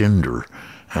to Cinder.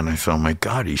 And I thought, my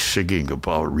God, he's singing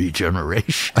about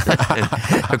regeneration.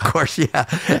 And of course, yeah.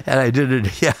 And I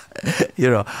didn't, yeah.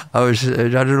 I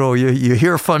don't know, you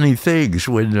hear funny things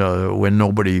when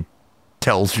nobody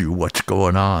tells you what's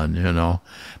going on,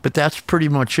 But that's pretty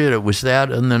much it. It was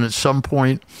that. And then at some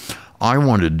point, I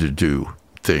wanted to do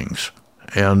things.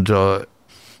 And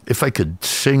if I could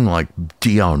sing like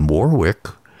Dionne Warwick,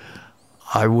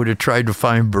 I would have tried to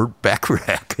find Burt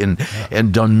Bacharach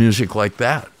and done music like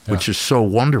that, which is so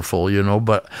wonderful,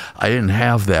 but I didn't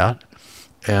have that.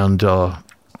 And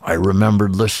I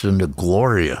remembered listening to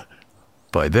Gloria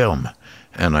by them,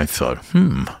 and I thought,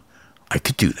 I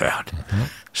could do that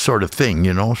sort of thing,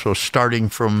 So starting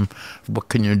from what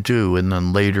can you do? And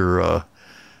then later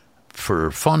for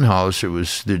Funhouse, it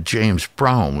was the James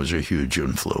Brown was a huge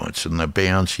influence. And the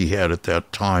bands he had at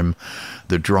that time,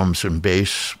 the drums and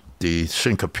bass, the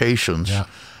syncopations,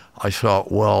 I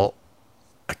thought, well,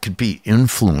 I could be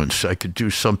influenced. I could do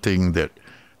something that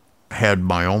had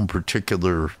my own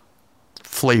particular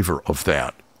flavor of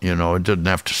that. It didn't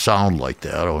have to sound like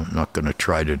that. I'm not going to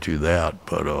try to do that,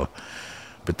 but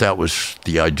that was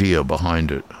the idea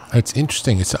behind it. It's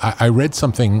interesting. I read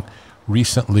something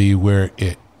recently where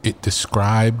it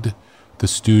described the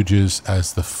Stooges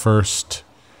as the first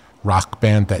rock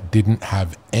band that didn't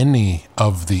have any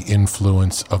of the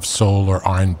influence of soul or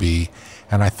R&B.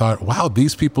 And I thought, wow,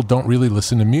 these people don't really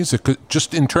listen to music.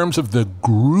 Just in terms of the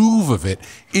groove of it,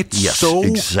 it's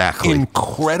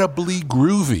incredibly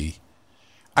groovy.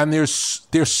 And there's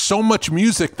so much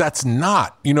music that's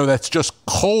not, that's just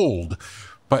cold,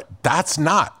 but that's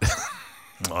not.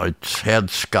 I had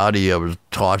Scotty, I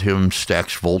taught him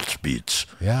Stax Volts beats.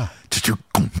 Yeah.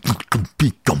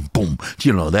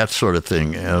 That sort of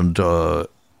thing. And a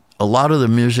lot of the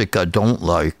music I don't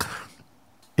like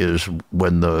is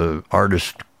when the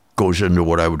artist goes into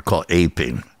what I would call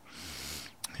aping.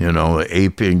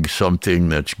 Aping something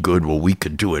that's good. Well, we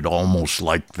could do it almost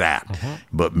like that,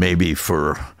 but maybe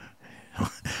for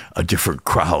a different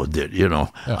crowd that,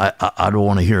 I don't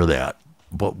want to hear that.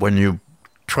 But when you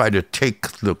try to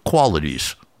take the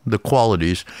qualities,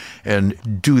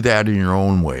 and do that in your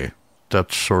own way,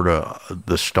 that's sort of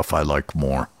the stuff I like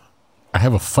more. I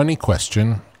have a funny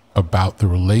question about the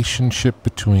relationship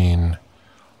between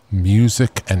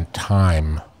music and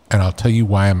time, and I'll tell you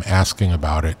why I'm asking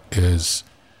about it is,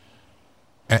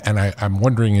 and I'm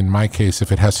wondering in my case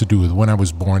if it has to do with when I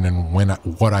was born and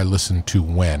what I listened to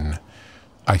when.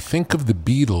 I think of the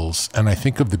Beatles, and I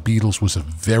think of the Beatles was a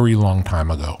very long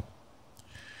time ago.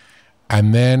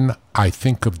 And then I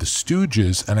think of the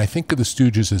Stooges, and I think of the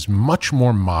Stooges as much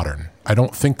more modern. I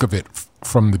don't think of it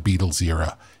from the Beatles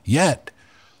era. Yet,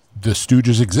 the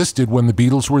Stooges existed when the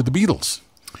Beatles were the Beatles.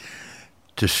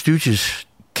 The Stooges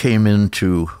came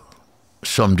into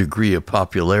some degree of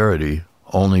popularity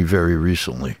only very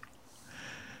recently.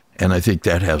 And I think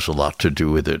that has a lot to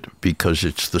do with it, because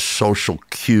it's the social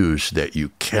cues that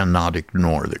you cannot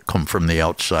ignore that come from the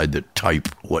outside that type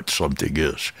what something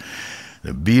is.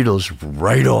 The Beatles,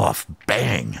 right off,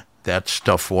 bang, that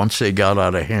stuff, once they got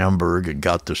out of Hamburg and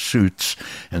got the suits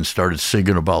and started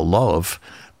singing about love,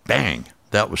 bang,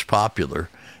 that was popular.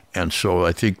 And so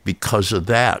I think because of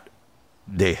that,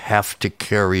 they have to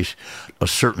carry a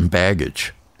certain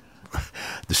baggage.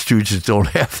 The Stooges don't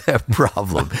have that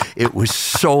problem. It was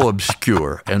so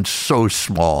obscure and so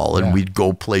small, and we'd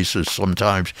go places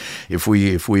sometimes. If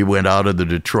we went out of the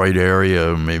Detroit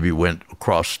area and maybe went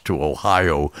across to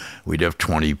Ohio, we'd have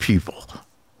 20 people.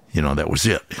 That was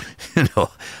it.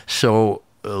 So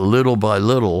little by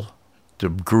little, the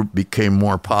group became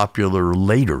more popular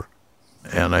later.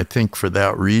 And I think for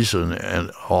that reason,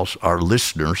 and also our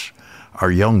listeners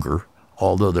are younger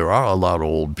although there are a lot of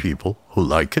old people who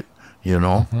like it, you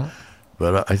know. Mm-hmm.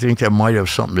 But I think that might have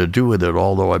something to do with it,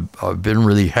 although I've been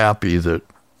really happy that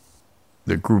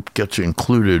the group gets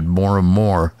included more and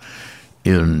more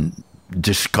in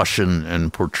discussion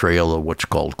and portrayal of what's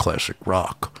called classic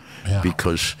rock,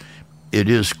 because it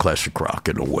is classic rock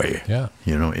in a way,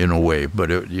 you know, in a way.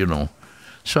 But,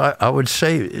 so I would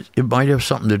say it might have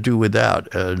something to do with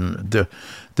that. And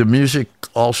the music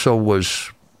also was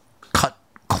cut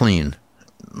clean,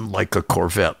 like a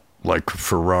Corvette, like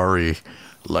Ferrari,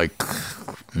 like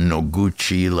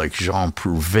Noguchi, like Jean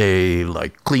Prouvé,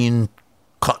 like clean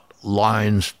cut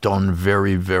lines done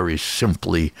very, very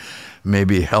simply.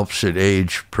 Maybe helps it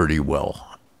age pretty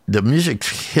well. The music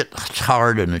hits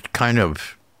hard, and it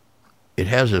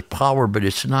has its power, but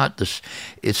it's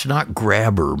not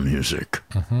grabber music.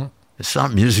 Mm-hmm. It's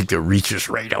not music that reaches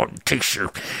right out and takes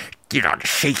your,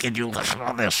 shaking you, listen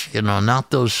to this, not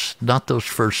those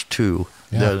first two.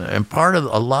 Yeah. And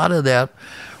a lot of that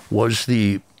was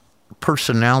the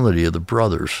personality of the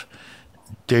brothers.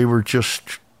 They were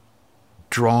just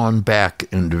drawn back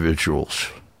individuals,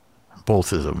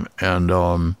 both of them,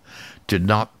 and did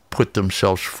not put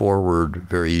themselves forward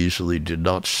very easily, did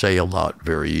not say a lot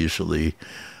very easily,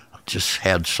 just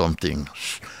had something,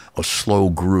 a slow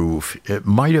groove. It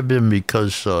might have been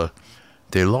because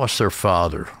they lost their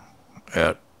father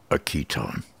at a key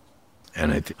time,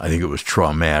 and I think it was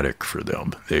traumatic for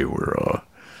them. They were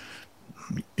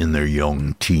in their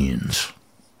young teens.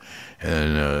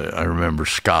 And I remember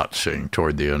Scott saying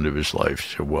toward the end of his life,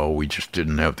 he said, well, we just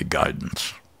didn't have the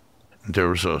guidance. There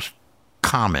was a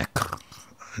comic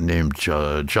named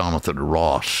Jonathan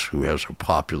Ross, who has a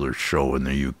popular show in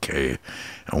the UK,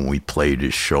 and we played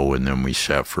his show, and then we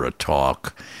sat for a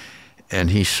talk. And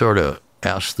he sort of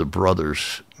asked the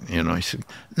brothers, he said,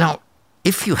 now,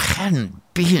 if you hadn't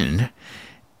been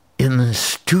in the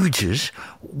Stooges,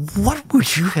 what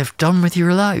would you have done with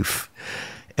your life?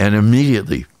 And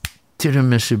immediately, didn't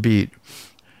miss a beat.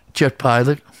 Jet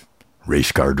pilot,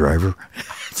 race car driver.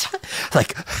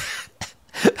 Like,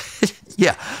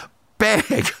 yeah,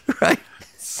 bang, right?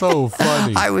 So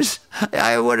funny.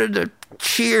 I wanted to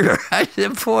cheer. I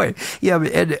said, boy. Yeah,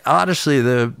 and honestly,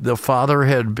 the father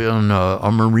had been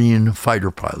a Marine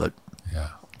fighter pilot. Yeah.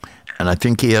 And I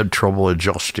think he had trouble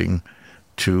adjusting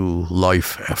to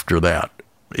life after that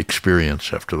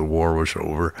experience, after the war was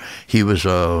over. He was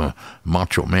a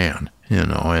macho man,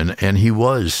 and he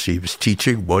was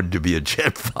teaching one to be a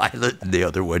jet pilot and the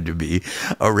other one to be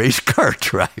a race car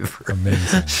driver.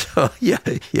 Amazing. So,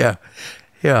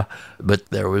 yeah. But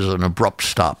there was an abrupt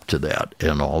stop to that,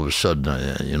 and all of a sudden,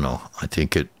 I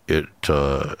think it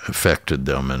affected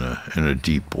them in a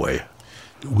deep way.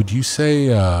 Would you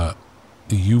say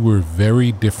you were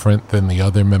very different than the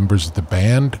other members of the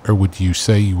band, or would you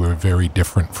say you were very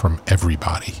different from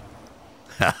everybody?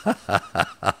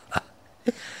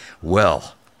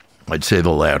 Well, I'd say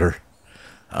the latter.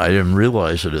 I didn't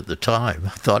realize it at the time. I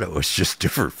thought it was just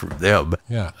different from them.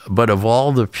 Yeah. But of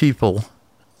all the people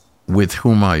with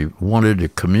whom I wanted to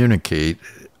communicate,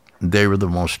 they were the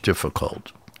most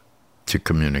difficult to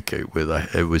communicate with.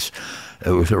 It was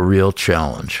a real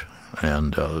challenge,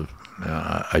 and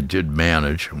I did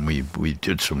manage, and we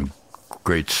did some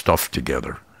great stuff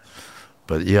together.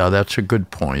 But yeah, that's a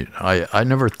good point. I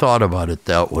never thought about it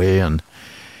that way, and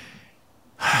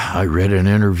I read an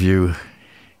interview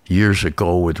years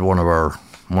ago with one of our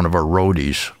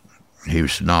roadies. He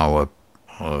was now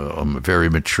a very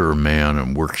mature man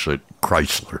and works at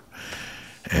Chrysler,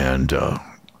 and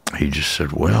he just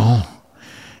said, "Well,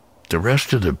 the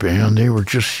rest of the band, they were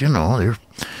just,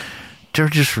 they're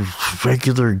just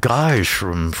regular guys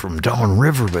from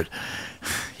downriver, but,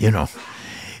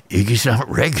 Iggy's not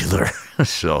regular."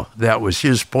 So that was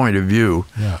his point of view.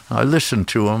 Yeah. I listened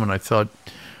to him, and I thought,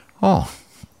 oh,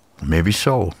 maybe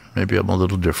so. Maybe I'm a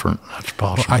little different. That's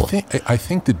possible. Well, I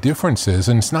think the difference is,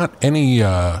 and it's not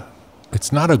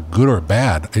it's not a good or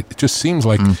bad. It just seems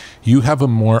like you have a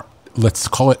more, let's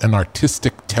call it an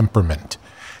artistic temperament,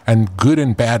 and good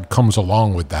and bad comes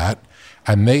along with that.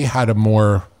 And they had a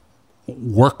more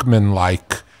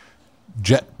workman-like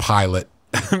jet pilot,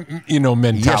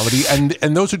 mentality. Yes.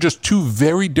 And those are just two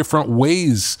very different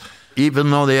ways.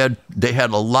 Even though they had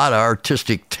a lot of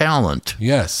artistic talent.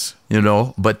 Yes.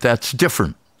 But that's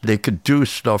different. They could do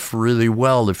stuff really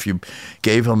well if you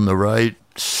gave them the right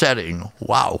setting.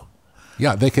 Wow.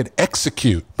 Yeah, they could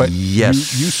execute, but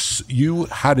yes, you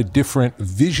had a different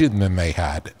vision than they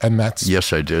had, and that's...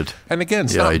 Yes, I did. And again,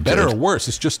 it's not better or worse.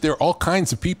 It's just there are all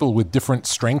kinds of people with different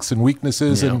strengths and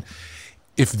weaknesses, and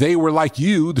if they were like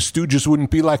you, the Stooges wouldn't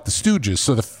be like the Stooges.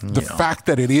 So the fact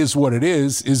that it is what it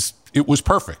is it was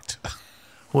perfect.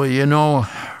 Well,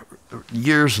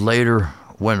 years later,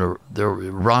 when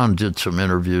Ron did some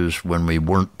interviews when we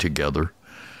weren't together,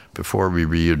 before we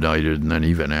reunited, and then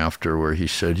even after, where he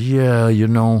said, yeah,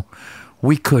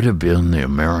 we could have been the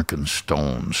American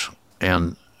Stones.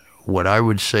 And what I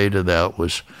would say to that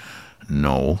was,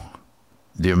 no,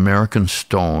 the American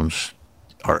Stones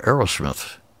are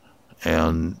Aerosmith.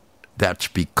 And that's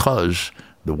because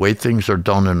the way things are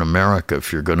done in America,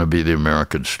 if you're going to be the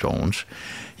American Stones,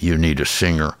 you need a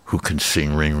singer who can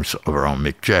sing rings around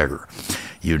Mick Jagger.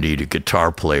 You need a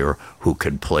guitar player who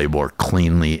can play more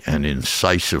cleanly and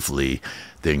incisively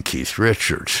than Keith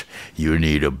Richards. You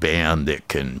need a band that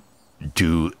can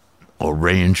do a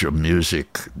range of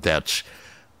music that's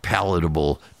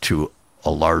palatable to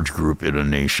a large group in a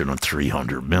nation of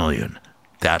 300 million.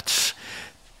 That's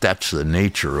the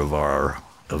nature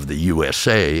of the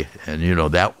USA, and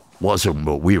that wasn't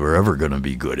what we were ever going to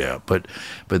be good at. But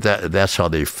that's how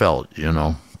they felt,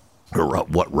 or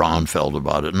what Ron felt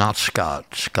about it. Not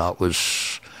Scott. Scott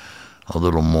was a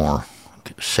little more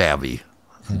savvy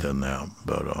than that,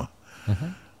 but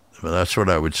that's what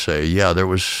I would say. Yeah,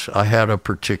 I had a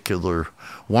particular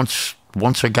once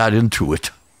I got into it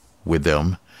with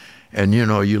them, and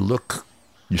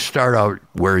you start out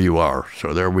where you are.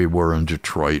 So there we were in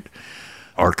Detroit.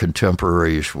 Our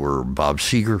contemporaries were Bob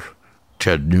Seger,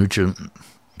 Ted Nugent.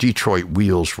 Detroit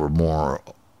Wheels were more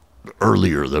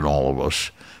earlier than all of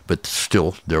us, but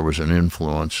still there was an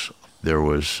influence. There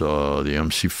was the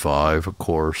MC5, of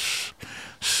course,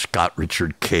 Scott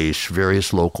Richard Case,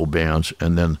 various local bands,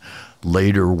 and then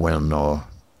later when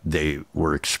they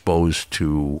were exposed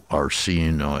to our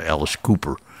scene, Alice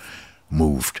Cooper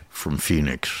moved from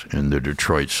Phoenix into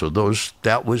Detroit. So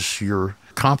that was your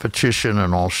competition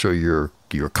and also your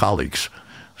colleagues.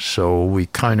 So we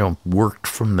kind of worked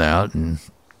from that and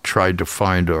tried to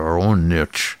find our own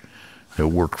niche that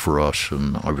worked for us.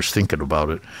 And I was thinking about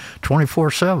it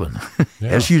 24/7,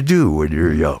 as you do when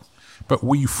you're young. But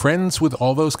were you friends with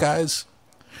all those guys?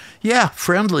 Yeah,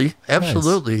 friendly,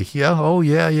 absolutely. Nice. Yeah, oh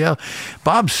yeah.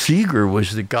 Bob Seger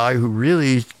was the guy who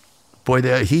really,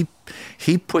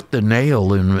 he put the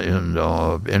nail in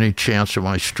any chance of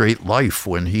my straight life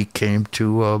when he came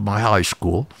to my high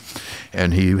school,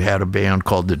 and he had a band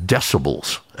called the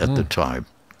Decibels at the time.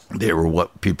 They were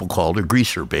what people called a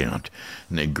greaser band,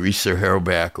 and they greased their hair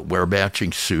back, wear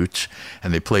matching suits,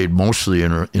 and they played mostly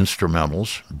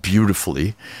instrumentals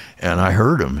beautifully. And I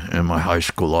heard them in my high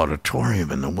school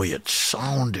auditorium, and the way it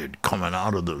sounded coming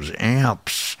out of those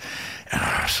amps, and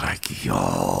I was like,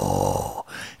 yo,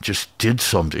 just did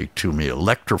something to me,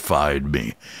 electrified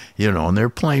me, and they're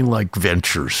playing like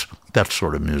Ventures, that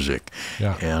sort of music.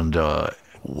 Yeah. And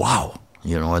wow.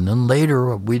 And then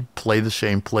later we'd play the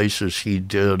same places he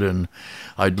did, and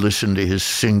I'd listen to his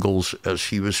singles as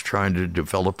he was trying to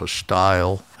develop a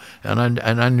style, and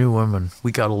I knew him, and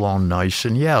we got along nice.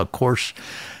 And yeah, of course,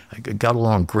 I got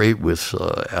along great with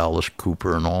Alice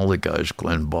Cooper and all the guys,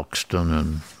 Glenn Buxton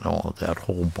and all that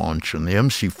whole bunch. And the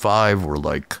MC5 were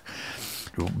like,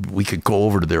 we could go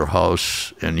over to their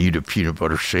house and eat a peanut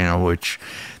butter sandwich.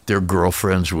 Their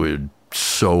girlfriends would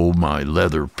sew my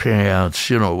leather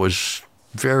pants. It was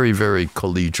very, very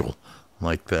collegial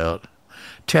like that.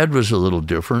 Ted was a little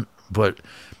different, but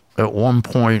at one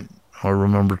point I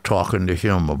remember talking to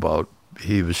him about,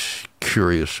 he was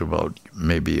curious about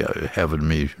maybe having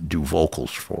me do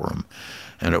vocals for him.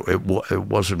 And it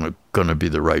wasn't going to be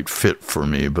the right fit for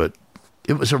me, but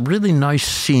it was a really nice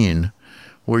scene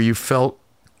where you felt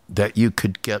that you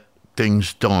could get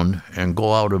things done and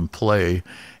go out and play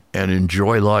and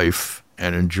enjoy life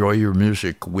and enjoy your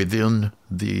music within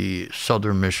the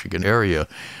southern Michigan area.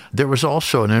 There was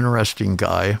also an interesting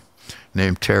guy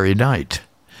named Terry Knight,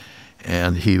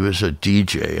 and he was a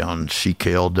DJ on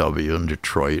CKLW in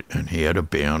Detroit, and he had a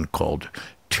band called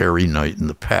Terry Knight and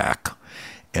the Pack,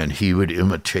 and he would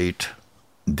imitate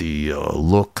the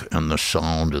look and the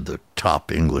sound of the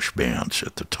top English bands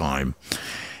at the time.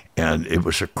 And it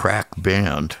was a crack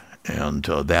band, and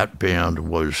that band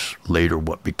was later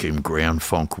what became Grand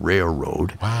Funk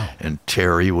Railroad. Wow. And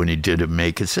Terry, when he did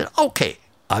make it, said, okay,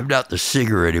 I'm not the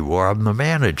singer anymore, I'm the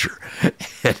manager.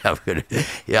 And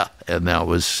and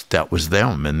that was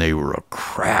them, and they were a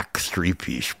crack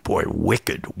three-piece. Boy,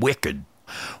 wicked.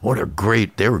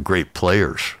 They were great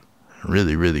players.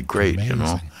 Really, really great,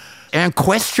 Amazing. And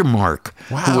Question Mark,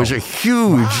 who was a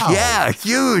huge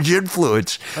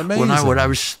influence. Amazing. When I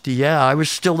was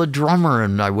still a drummer,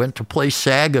 and I went to play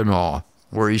Saginaw,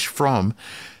 where he's from.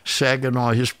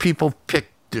 Saginaw, his people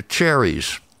picked the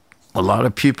cherries. A lot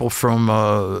of people from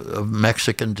of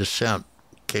Mexican descent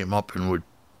came up and were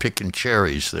picking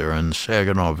cherries there in the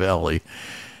Saginaw Valley,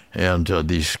 and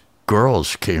these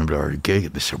girls came to our gig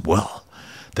and they said, well,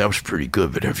 that was pretty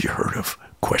good, but have you heard of ?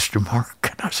 And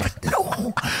I was like,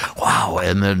 no. Wow.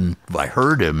 And then I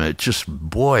heard him. It just,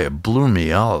 boy, it blew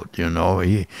me out.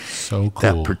 So cool.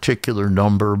 That particular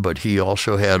number, but he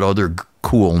also had other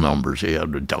cool numbers. He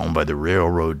had Down by the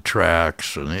Railroad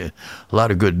Tracks and a lot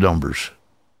of good numbers.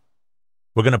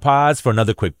 We're going to pause for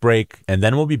another quick break, and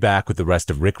then we'll be back with the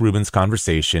rest of Rick Rubin's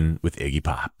conversation with Iggy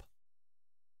Pop.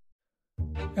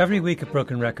 Every week at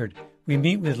Broken Record, we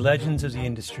meet with legends of the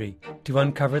industry to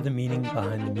uncover the meaning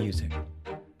behind the music,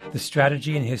 the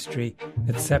strategy and history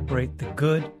that separate the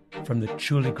good from the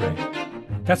truly great.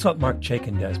 That's what Mark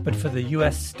Chaikin does, but for the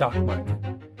U.S. stock market.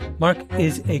 Mark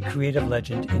is a creative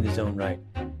legend in his own right.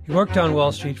 He worked on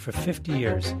Wall Street for 50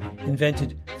 years,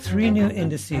 invented 3 new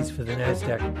indices for the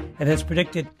NASDAQ, and has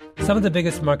predicted some of the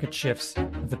biggest market shifts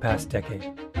of the past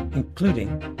decade,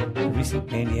 including the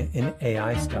recent mania in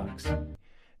AI stocks.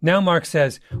 Now Mark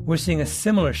says we're seeing a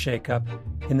similar shakeup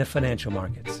in the financial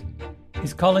markets.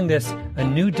 He's calling this a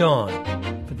new dawn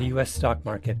for the U.S. stock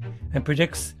market and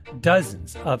predicts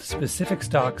dozens of specific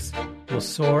stocks will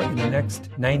soar in the next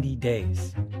 90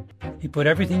 days. He put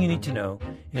everything you need to know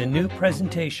in a new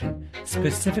presentation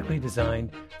specifically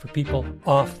designed for people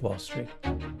off Wall Street.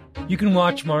 You can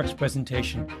watch Mark's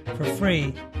presentation for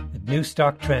free at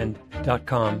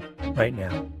newstocktrend.com right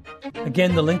now.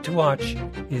 Again, the link to watch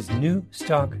is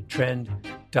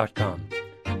newstocktrend.com.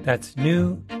 That's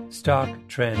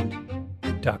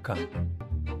newstocktrend.com.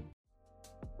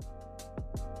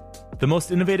 The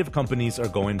most innovative companies are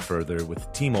going further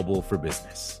with T-Mobile for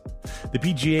Business. The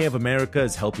PGA of America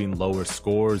is helping lower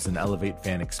scores and elevate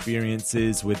fan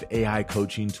experiences with AI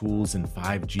coaching tools and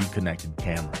 5G connected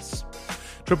cameras.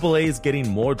 AAA is getting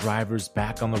more drivers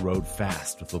back on the road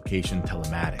fast with location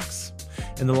telematics.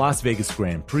 And the Las Vegas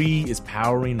Grand Prix is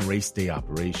powering race day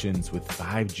operations with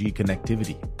 5G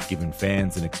connectivity, giving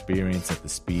fans an experience at the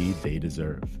speed they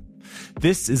deserve.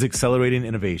 This is accelerating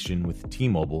innovation with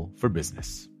T-Mobile for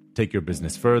Business. Take your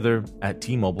business further at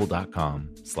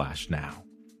T-Mobile.com/now.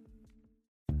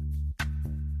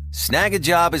 Snag a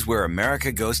Job is where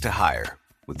America goes to hire,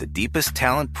 with the deepest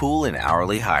talent pool in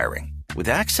hourly hiring. With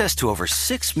access to over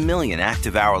 6 million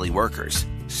active hourly workers,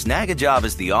 Snag a Job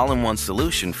is the all-in-one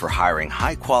solution for hiring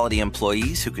high-quality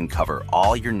employees who can cover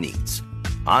all your needs.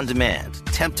 On demand,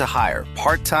 temp to hire,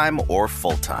 part-time or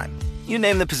full-time. You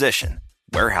name the position.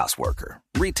 Warehouse worker,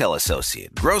 retail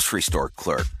associate, grocery store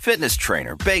clerk, fitness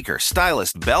trainer, baker,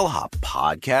 stylist, bellhop,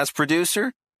 podcast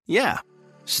producer. Yeah,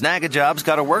 Snag a Job's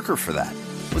got a worker for that.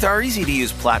 With our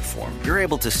easy-to-use platform, you're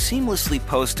able to seamlessly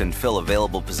post and fill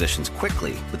available positions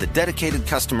quickly with a dedicated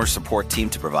customer support team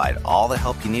to provide all the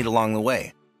help you need along the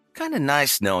way. Kind of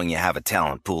nice knowing you have a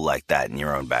talent pool like that in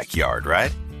your own backyard,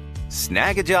 right?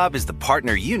 Snag a Job is the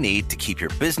partner you need to keep your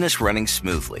business running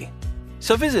smoothly.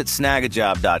 So visit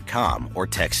snagajob.com or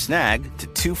text snag to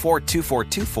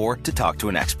 242424 to talk to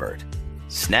an expert.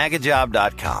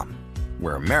 Snagajob.com,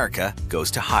 where America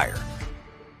goes to hire.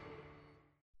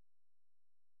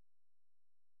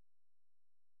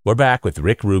 We're back with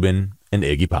Rick Rubin and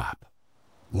Iggy Pop.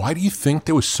 Why do you think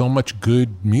there was so much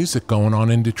good music going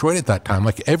on in Detroit at that time?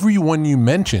 Like everyone you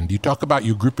mentioned, you talk about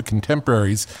your group of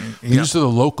contemporaries, these are the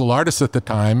local artists at the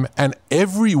time, and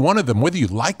every one of them, whether you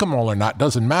like them all or not,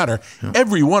 doesn't matter.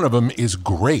 Every one of them is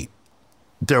great.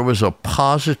 There was a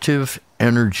positive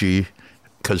energy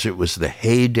because it was the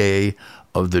heyday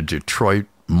of the Detroit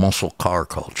muscle car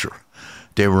culture.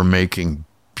 They were making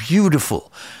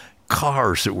beautiful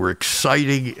cars that were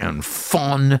exciting and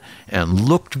fun and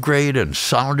looked great and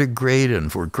sounded great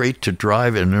and were great to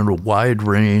drive and in a wide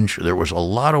range. There was a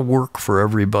lot of work for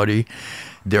everybody.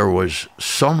 There was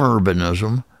some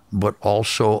urbanism, but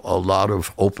also a lot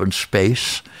of open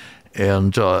space.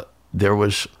 And there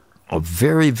was a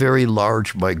very, very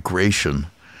large migration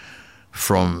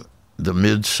from the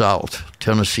Mid-South,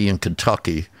 Tennessee and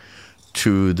Kentucky,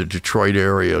 to the Detroit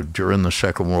area during the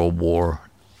Second World War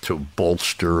to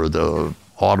bolster the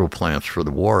auto plants for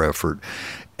the war effort.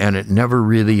 And it never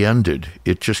really ended.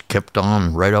 It just kept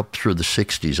on right up through the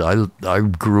 60s. I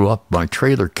grew up, my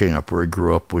trailer camp where I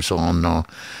grew up was on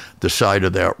the side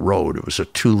of that road. It was a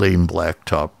 2-lane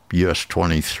blacktop US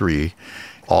 23,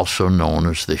 also known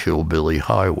as the Hillbilly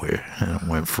Highway. And it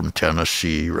went from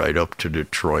Tennessee right up to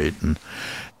Detroit. And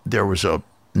there was a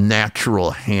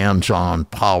natural hands-on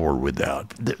power with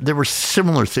that. There were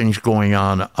similar things going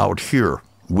on out here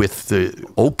with the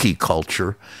Okie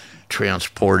culture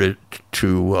transported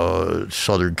to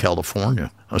Southern California,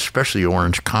 especially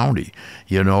Orange County.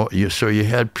 So you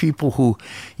had people who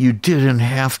you didn't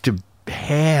have to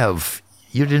have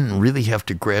you didn't really have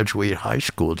to graduate high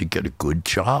school to get a good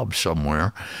job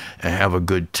somewhere and have a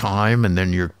good time, and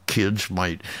then your kids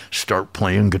might start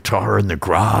playing guitar in the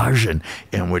garage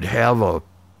and would have an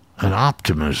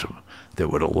optimism that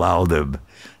would allow them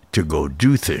to go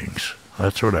do things.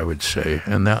 That's what I would say.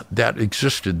 And that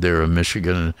existed there in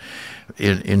Michigan.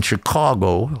 In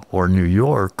Chicago or New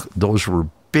York, those were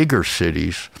bigger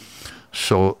cities,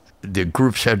 so the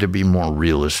groups had to be more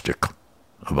realistic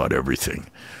about everything.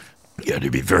 You had to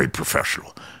be very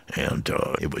professional, and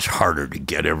it was harder to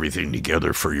get everything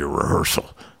together for your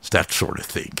rehearsal, that sort of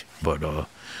thing. But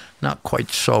not quite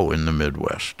so in the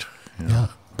Midwest. Yeah,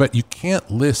 but you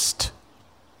can't list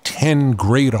 10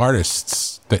 great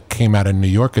artists that came out of New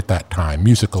York at that time,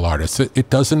 musical artists. It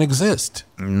doesn't exist.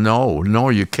 No,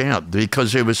 you can't,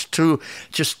 because it was too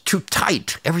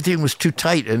tight. Everything was too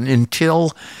tight, and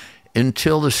until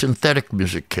the synthetic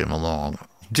music came along,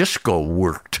 disco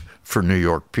worked for New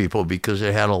York people because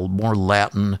it had a more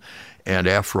Latin and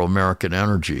Afro-American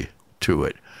energy to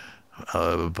it.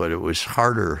 But it was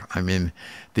harder. I mean,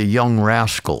 the Young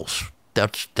Rascals,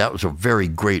 that was a very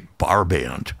great bar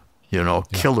band,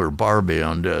 killer bar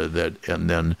band, and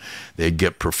then they'd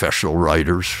get professional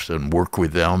writers and work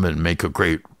with them and make a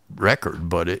great record.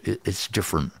 But it's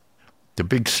different. The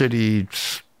big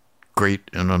city's great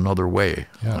in another way,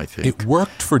 I think. It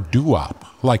worked for doo-wop.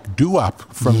 Like doo-wop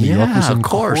from New York was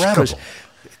incredible.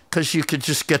 Because you could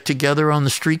just get together on the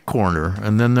street corner,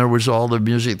 and then there was all the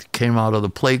music that came out of the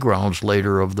playgrounds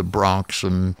later of the Bronx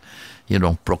and,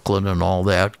 Brooklyn and all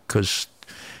that, because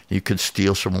you could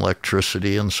steal some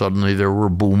electricity, and suddenly there were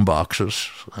boom boxes,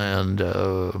 and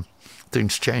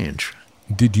things change.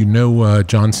 Did you know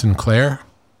John Sinclair?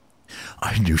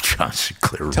 I knew John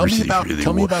Sinclair Tell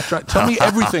me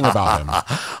everything about him.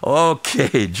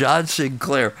 Okay, John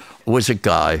Sinclair was a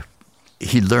guy.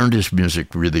 He learned his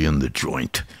music really in the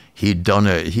joint. He'd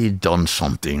done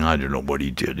something. I don't know what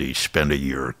he did. He spent a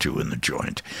year or two in the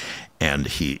joint, and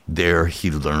he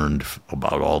learned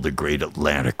about all the great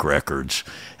Atlantic records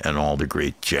and all the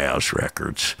great jazz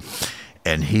records.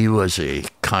 And he was a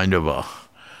kind of a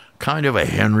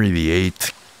Henry VIII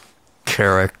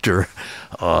character.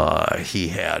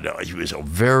 He was a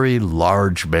very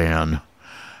large man,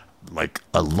 like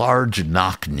a large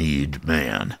knock-kneed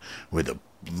man with a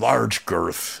large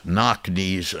girth, knock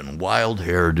knees, and wild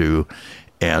hairdo,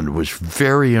 and was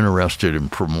very interested in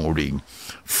promoting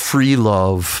free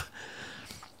love,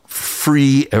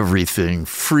 free everything,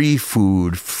 free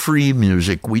food, free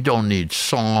music. We don't need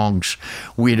songs.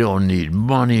 We don't need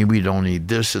money. We don't need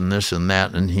this and this and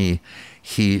that. And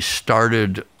he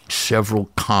started several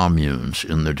communes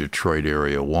in the Detroit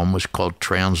area. One was called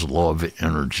Translove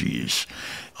Energies.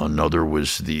 Another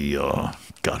was the, I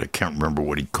can't remember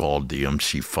what he called the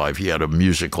MC5. He had a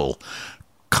musical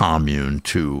commune,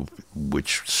 too,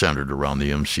 which centered around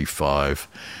the MC5.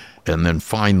 And then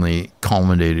finally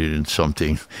culminated in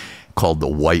something called the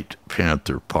White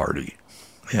Panther Party.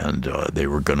 And they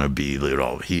were going to be,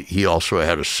 he also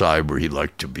had a side where he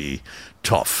liked to be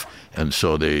tough. And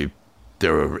so their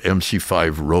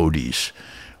MC5 roadies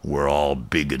were all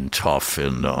big and tough.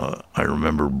 And I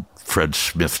remember Fred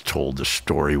Smith told the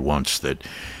story once that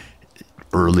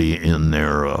early in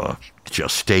their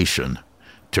gestation,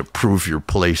 to prove your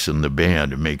place in the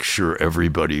band and make sure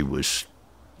everybody was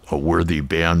a worthy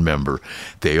band member,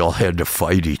 they all had to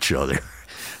fight each other.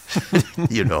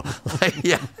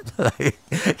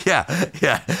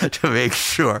 To make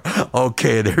sure,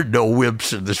 okay, there are no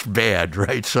wimps in this band,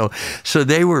 right? So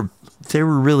they were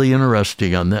really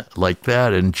interesting on that, like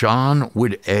that, and John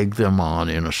would egg them on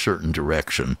in a certain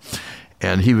direction.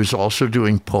 And he was also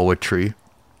doing poetry,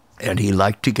 and he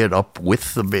liked to get up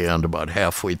with the band about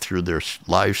halfway through their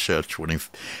live sets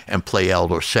and play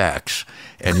alto sax,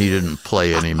 and he didn't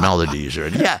play any melodies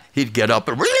he'd get up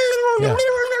and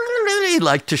he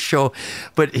liked to show.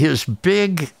 But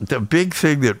the big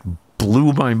thing that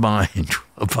blew my mind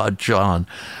about John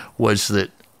was that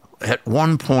at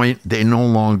one point they no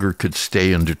longer could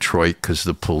stay in Detroit because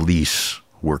the police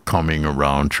were coming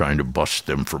around trying to bust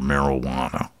them for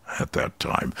marijuana at that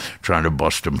time, trying to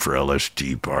bust them for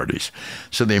LSD parties.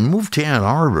 So they moved to Ann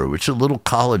Arbor, which is a little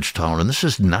college town, and this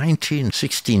is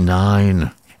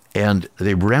 1969, and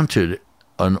they rented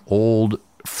an old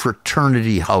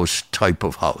fraternity house type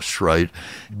of house, right?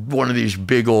 One of these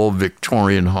big old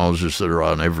Victorian houses that are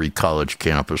on every college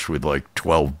campus with like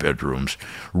 12 bedrooms,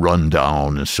 run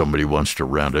down, and somebody wants to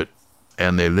rent it.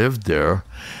 And they lived there,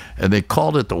 and they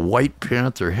called it the White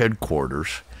Panther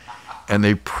headquarters, and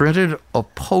they printed a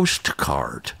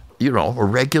postcard, a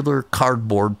regular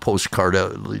cardboard postcard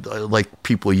like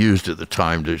people used at the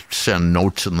time to send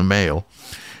notes in the mail.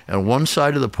 And one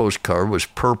side of the postcard was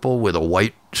purple with a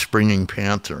white springing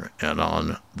panther. And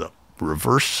on the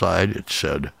reverse side, it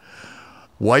said,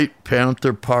 White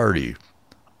Panther Party,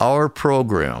 our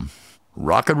program,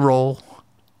 rock and roll,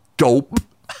 dope,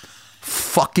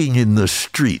 fucking in the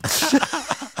streets.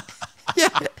 Yeah.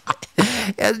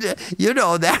 And,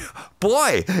 that,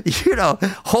 boy,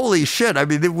 holy shit. I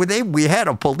mean, we had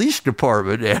a police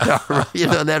department, and,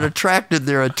 that attracted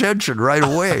their attention right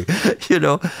away,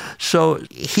 So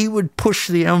he would push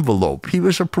the envelope. He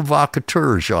was a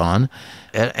provocateur, John,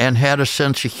 and had a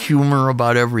sense of humor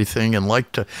about everything, and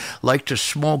liked to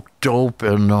smoke dope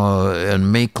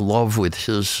and make love with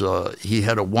his. He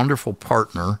had a wonderful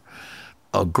partner,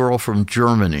 a girl from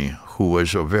Germany who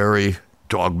was a very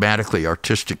dogmatically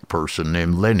artistic person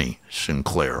named Lenny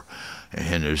Sinclair.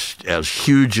 And as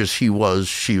huge as he was,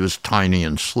 she was tiny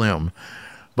and slim.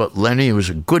 But Lenny was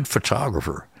a good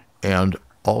photographer and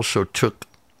also took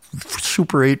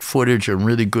Super 8 footage and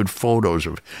really good photos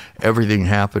of everything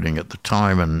happening at the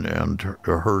time. And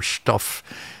her stuff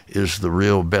is the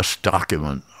real best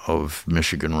document of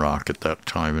Michigan rock at that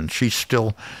time. And she's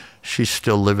still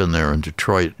living there in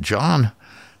Detroit. John,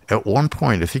 at one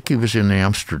point, I think he was in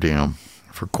Amsterdam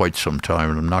for quite some time,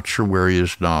 and I'm not sure where he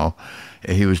is now.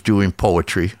 He was doing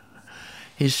poetry.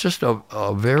 He's just a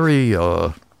very,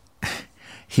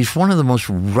 he's one of the most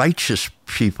righteous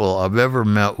people I've ever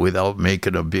met without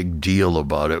making a big deal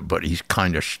about it, but he's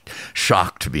kind of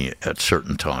shocked me at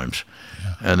certain times.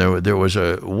 Yeah. And there was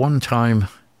one time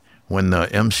when the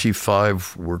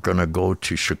MC5 were going to go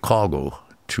to Chicago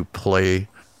to play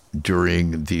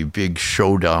during the big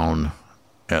showdown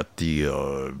at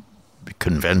the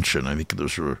convention. I think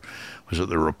was it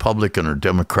the Republican or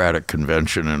Democratic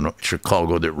convention in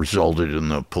Chicago that resulted in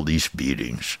the police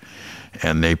beatings.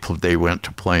 And they went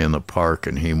to play in the park,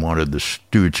 and he wanted the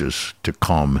Stooges to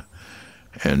come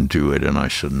and do it. And I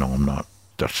said, no, I'm not.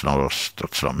 That's not us.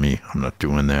 That's not me. I'm not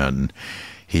doing that. And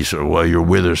he said, well, you're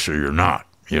with us or you're not,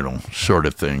 sort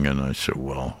of thing. And I said,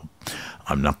 well,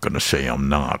 I'm not going to say I'm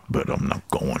not, but I'm not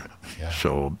going. Yeah.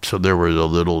 So there was a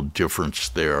little difference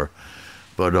there.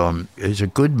 But he's a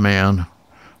good man,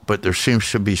 but there seems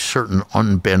to be certain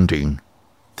unbending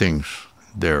things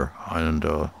there.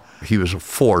 And he was a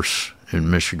force in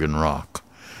Michigan rock.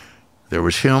 There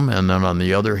was him, and then on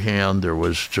the other hand, there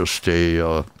was just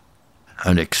an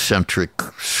eccentric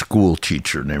school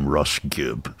teacher named Russ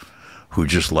Gibb, who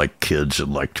just liked kids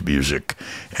and liked music.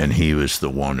 And he was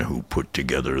the one who put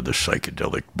together the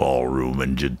psychedelic ballroom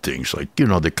and did things like,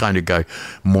 the kind of guy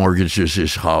mortgages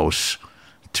his house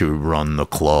to run the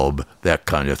club, that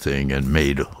kind of thing, and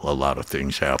made a lot of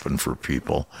things happen for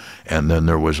people. And then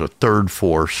there was a third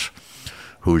force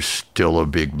who's still a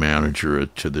big manager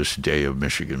to this day of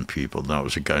Michigan people. And that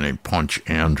was a guy named Punch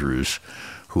Andrews,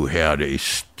 who had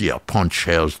Punch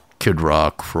has Kid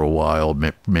Rock for a while,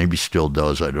 maybe still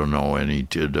does, I don't know. And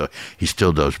he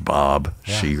still does Bob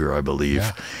Seger, I believe.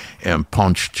 Yeah. And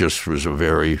Punch just was a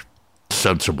very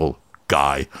sensible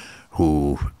guy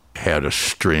who had a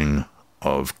string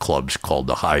of clubs called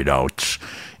the Hideouts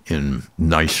in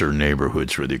nicer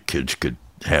neighborhoods where the kids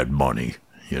had money,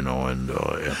 and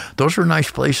those were nice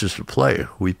places to play.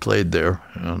 We played there,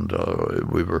 and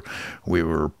we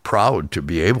were proud to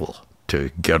be able to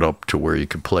get up to where you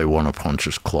could play one of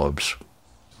Punch's clubs.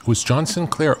 Was John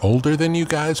Sinclair older than you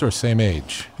guys or same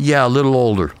age? Yeah, a little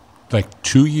older. Like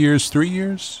 2 years, 3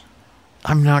 years?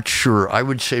 I'm not sure. I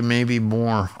would say maybe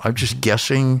more. I'm just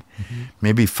guessing,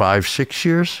 maybe 5, 6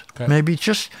 years. Okay. Maybe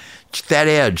just that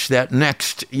edge, that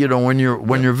next. When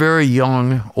you're very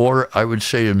young, or I would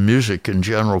say in music in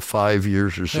general, 5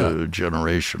 years is a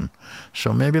generation.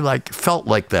 So maybe felt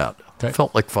like that. Okay.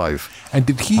 Felt like 5. And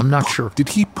I'm not sure. Did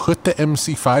he put the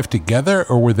MC5 together,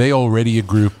 or were they already a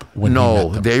group when he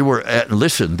met them? They were.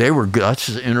 Listen, they were. That's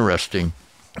interesting.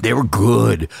 They were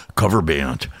good cover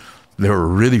band. They were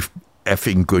really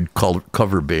effing good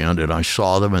cover band, and I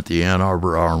saw them at the Ann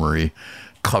Arbor Armory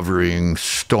covering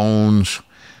Stones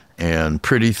and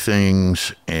Pretty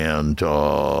Things and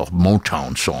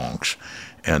Motown songs,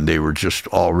 and they were just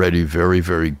already very,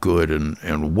 very good.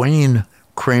 And Wayne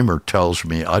Kramer tells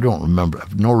me, I don't remember, I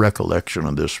have no recollection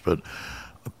of this, but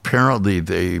apparently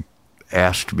they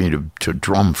asked me to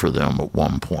drum for them at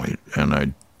one point, and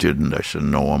I didn't. I said,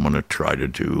 no, I'm going to try to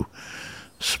do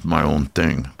my own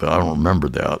thing, but I don't remember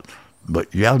that.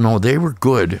 But yeah, no, they were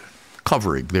good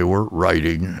covering. They were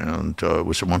writing, and it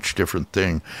was a much different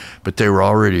thing. But they were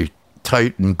already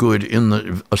tight and good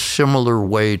in a similar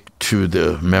way to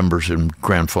the members in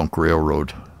Grand Funk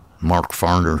Railroad, Mark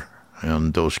Farner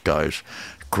and those guys.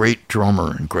 Great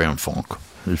drummer in Grand Funk.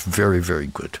 He was very, very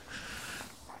good.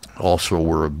 Also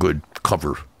were a good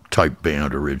cover type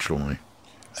band originally.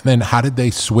 And then how did they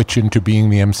switch into being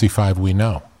the MC5 we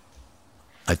know?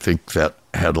 I think that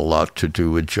had a lot to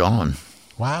do with John.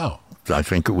 Wow. I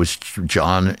think it was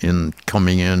John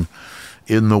coming in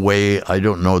the way. I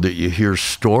don't know that you hear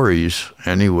stories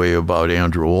anyway about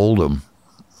Andrew Oldham,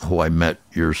 who I met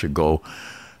years ago,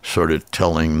 sort of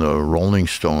telling the Rolling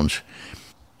Stones,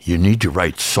 you need to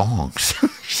write songs,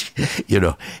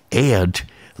 and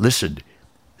listen,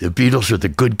 the Beatles are the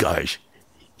good guys.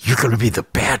 You're going to be the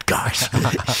bad guys,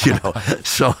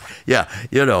 So,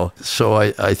 so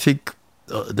I think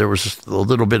there was a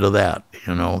little bit of that,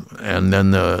 and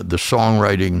then the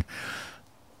songwriting,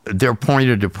 their point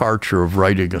of departure of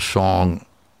writing a song,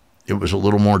 it was a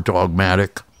little more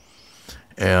dogmatic,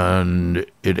 and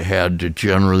it had to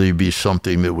generally be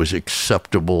something that was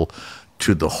acceptable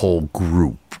to the whole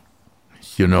group.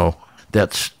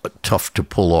 That's tough to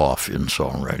pull off in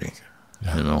songwriting,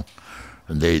 And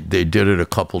they did it a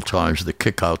couple times. The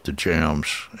kick out the jams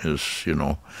is,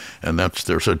 and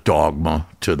there's a dogma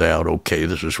to that. Okay,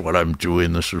 this is what I'm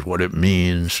doing. This is what it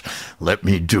means. Let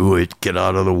me do it. Get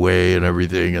out of the way and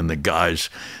everything. And the guys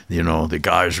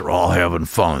are all having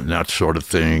fun, that sort of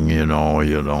thing, in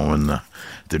the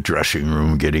dressing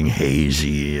room getting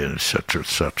hazy, et cetera, et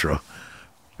cetera.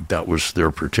 That was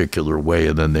their particular way,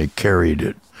 and then they carried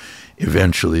it.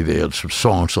 Eventually, they had some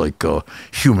songs like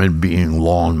Human Being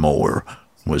Lawnmower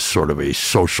was sort of a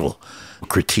social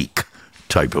critique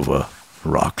type of a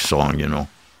rock song,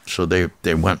 So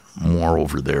they went more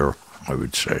over there, I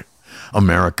would say.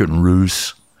 American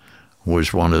Ruse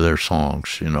was one of their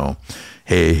songs,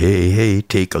 Hey, hey, hey,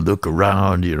 take a look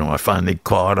around, I finally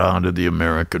caught on to the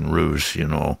American Ruse,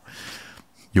 You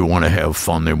want to have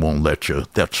fun, they won't let you,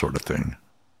 that sort of thing.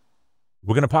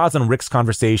 We're going to pause on Rick's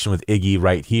conversation with Iggy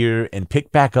right here and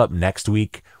pick back up next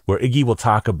week, where Iggy will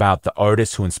talk about the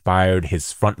artist who inspired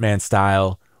his frontman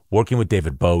style, working with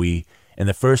David Bowie, and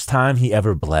the first time he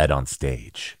ever bled on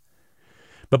stage.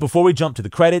 But before we jump to the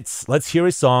credits, let's hear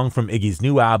a song from Iggy's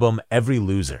new album, Every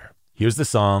Loser. Here's the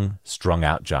song, Strung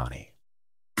Out Johnny.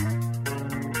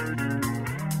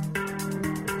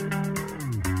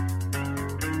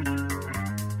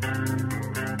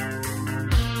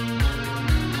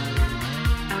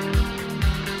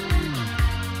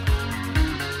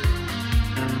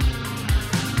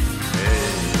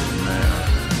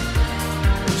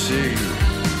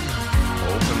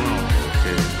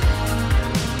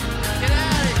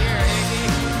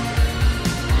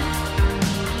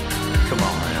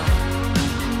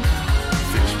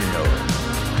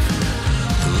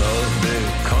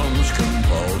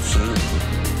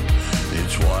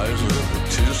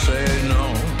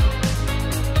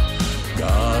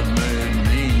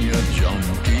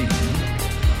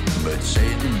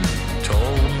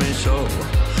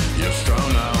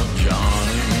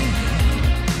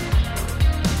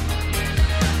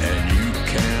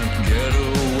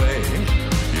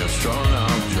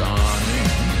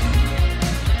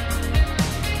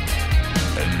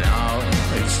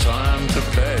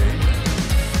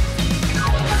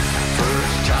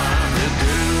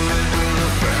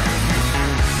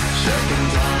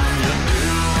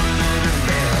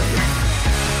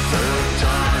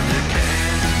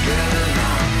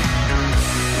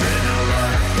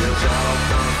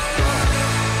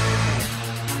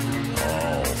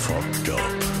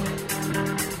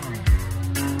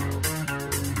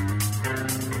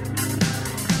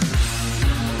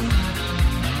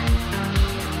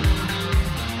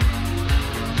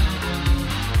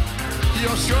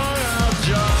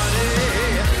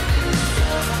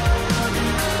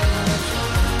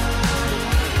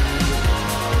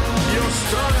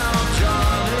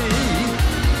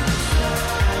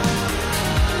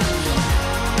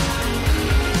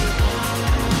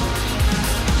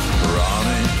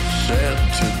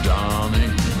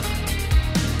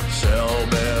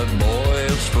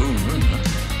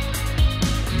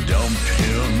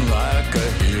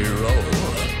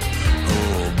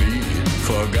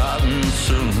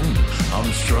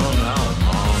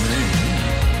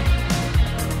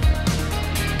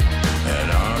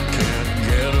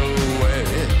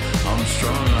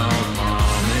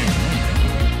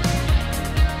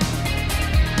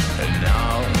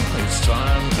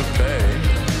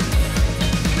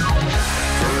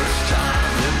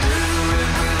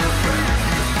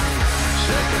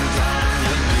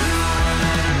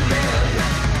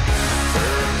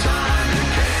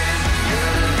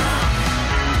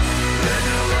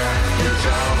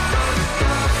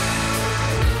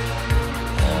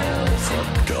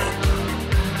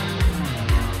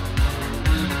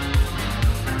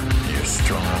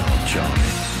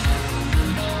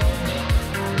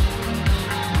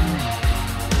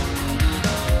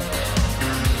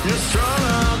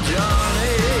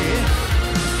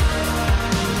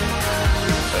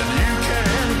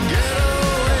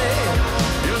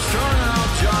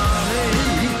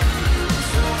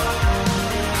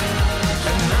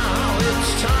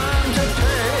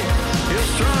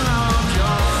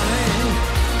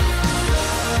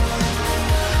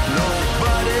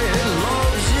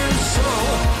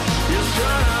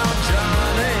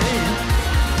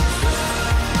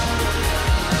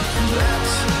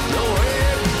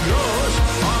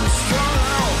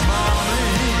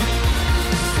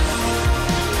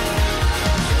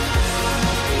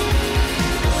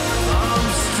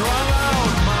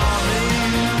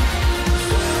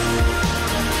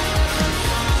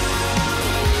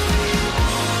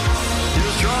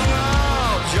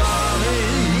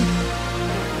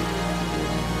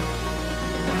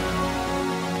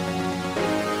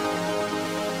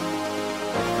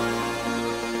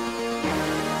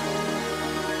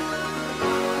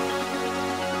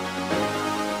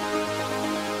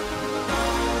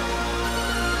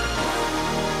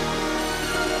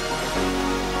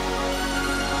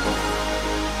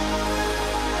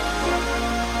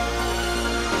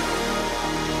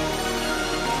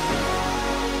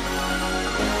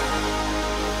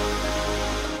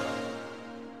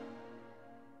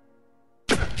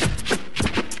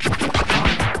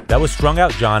 That was Strung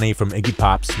Out Johnny from Iggy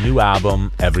Pop's new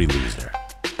album, Every Loser.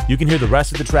 You can hear the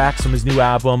rest of the tracks from his new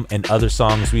album and other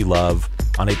songs we love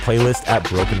on a playlist at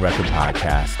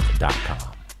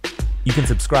brokenrecordpodcast.com. You can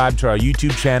subscribe to our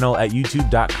YouTube channel at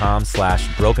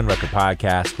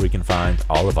youtube.com/brokenrecordpodcast, where you can find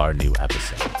all of our new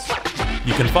episodes.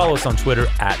 You can follow us on Twitter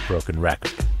at Broken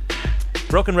Record.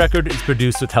 Broken Record is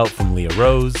produced with help from Leah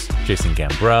Rose, Jason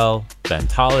Gambrell, Ben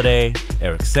Tolliday,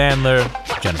 Eric Sandler,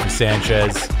 Jennifer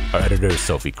Sanchez. Our editor is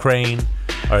Sophie Crane.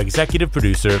 Our executive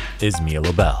producer is Mia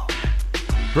Lobel.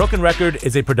 Broken Record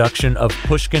is a production of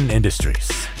Pushkin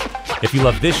Industries. If you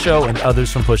love this show and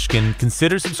others from Pushkin,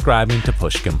 consider subscribing to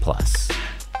Pushkin Plus.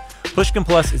 Pushkin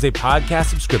Plus is a podcast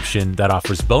subscription that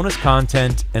offers bonus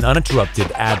content and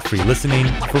uninterrupted ad-free listening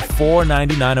for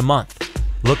 $4.99 a month.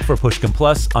 Look for Pushkin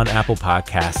Plus on Apple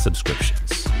Podcast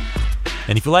subscriptions.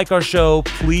 And if you like our show,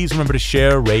 please remember to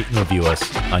share, rate, and review us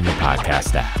on your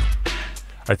podcast app.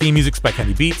 Our theme music's by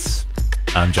Kenny Beats.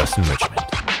 I'm Justin Richmond.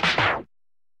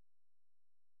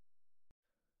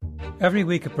 Every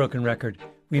week at Broken Record,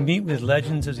 we meet with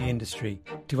legends of the industry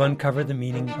to uncover the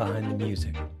meaning behind the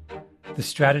music, the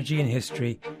strategy and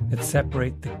history that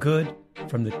separate the good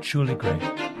from the truly great.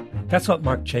 That's what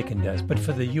Mark Chaikin does, but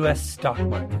for the U.S. stock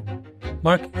market.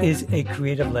 Mark is a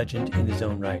creative legend in his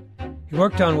own right. He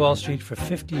worked on Wall Street for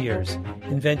 50 years,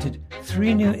 invented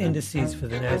 3 new indices for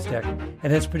the NASDAQ,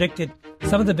 and has predicted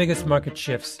some of the biggest market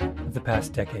shifts of the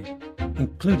past decade,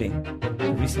 including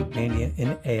the recent mania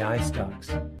in AI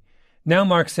stocks. Now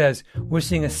Mark says we're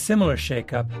seeing a similar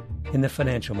shakeup in the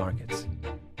financial markets.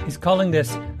 He's calling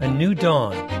this a new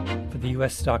dawn for the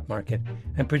U.S. stock market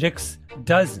and predicts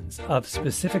dozens of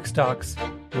specific stocks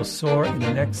will soar in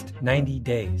the next 90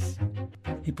 days.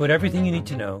 He put everything you need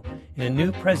to know in a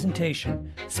new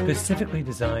presentation specifically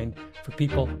designed for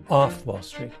people off Wall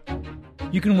Street.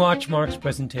 You can watch Mark's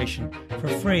presentation for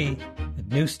free at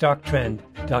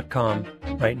newstocktrend.com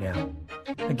right now.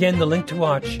 Again, the link to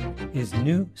watch is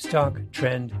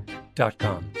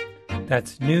newstocktrend.com.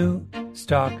 That's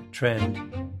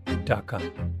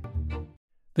newstocktrend.com.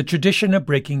 The tradition of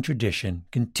breaking tradition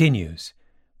continues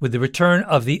with the return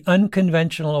of the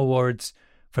unconventional awards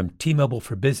from T-Mobile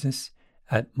for Business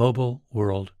at Mobile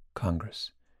World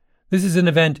Congress. This is an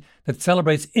event that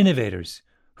celebrates innovators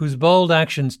whose bold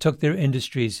actions took their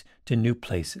industries to new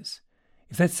places.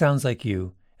 If that sounds like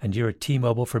you and you're a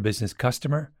T-Mobile for Business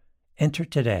customer, enter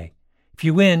today. If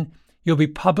you win, you'll be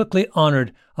publicly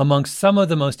honored amongst some of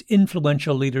the most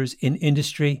influential leaders in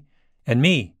industry. And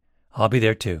me, I'll be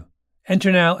there too.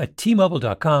 Enter now at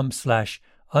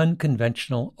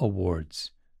tmobile.com/unconventional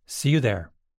awards. See you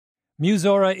there.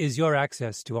 Musora is your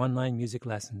access to online music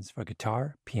lessons for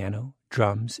guitar, piano,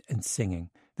 drums, and singing.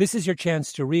 This is your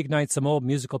chance to reignite some old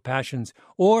musical passions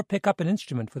or pick up an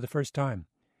instrument for the first time.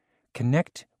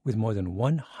 Connect with more than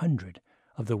 100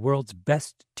 of the world's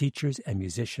best teachers and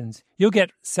musicians. You'll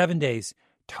get 7 days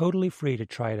totally free to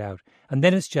try it out. And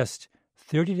then it's just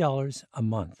 $30 a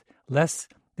month, less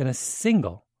than a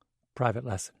single private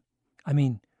lesson. I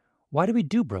mean, why do we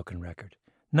do Broken Record?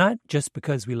 Not just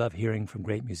because we love hearing from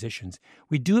great musicians.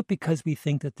 We do it because we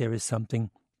think that there is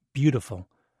something beautiful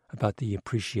about the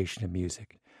appreciation of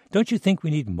music. Don't you think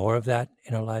we need more of that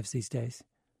in our lives these days?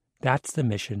 That's the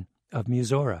mission of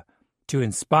Musora, to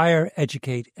inspire,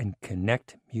 educate, and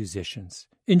connect musicians.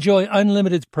 Enjoy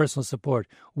unlimited personal support,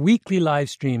 weekly live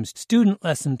streams, student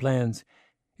lesson plans.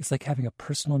 It's like having a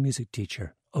personal music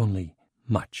teacher, only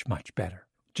much, much better.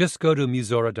 Just go to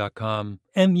Musora.com,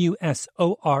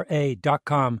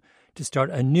 Musora.com, to start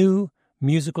a new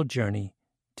musical journey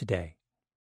today.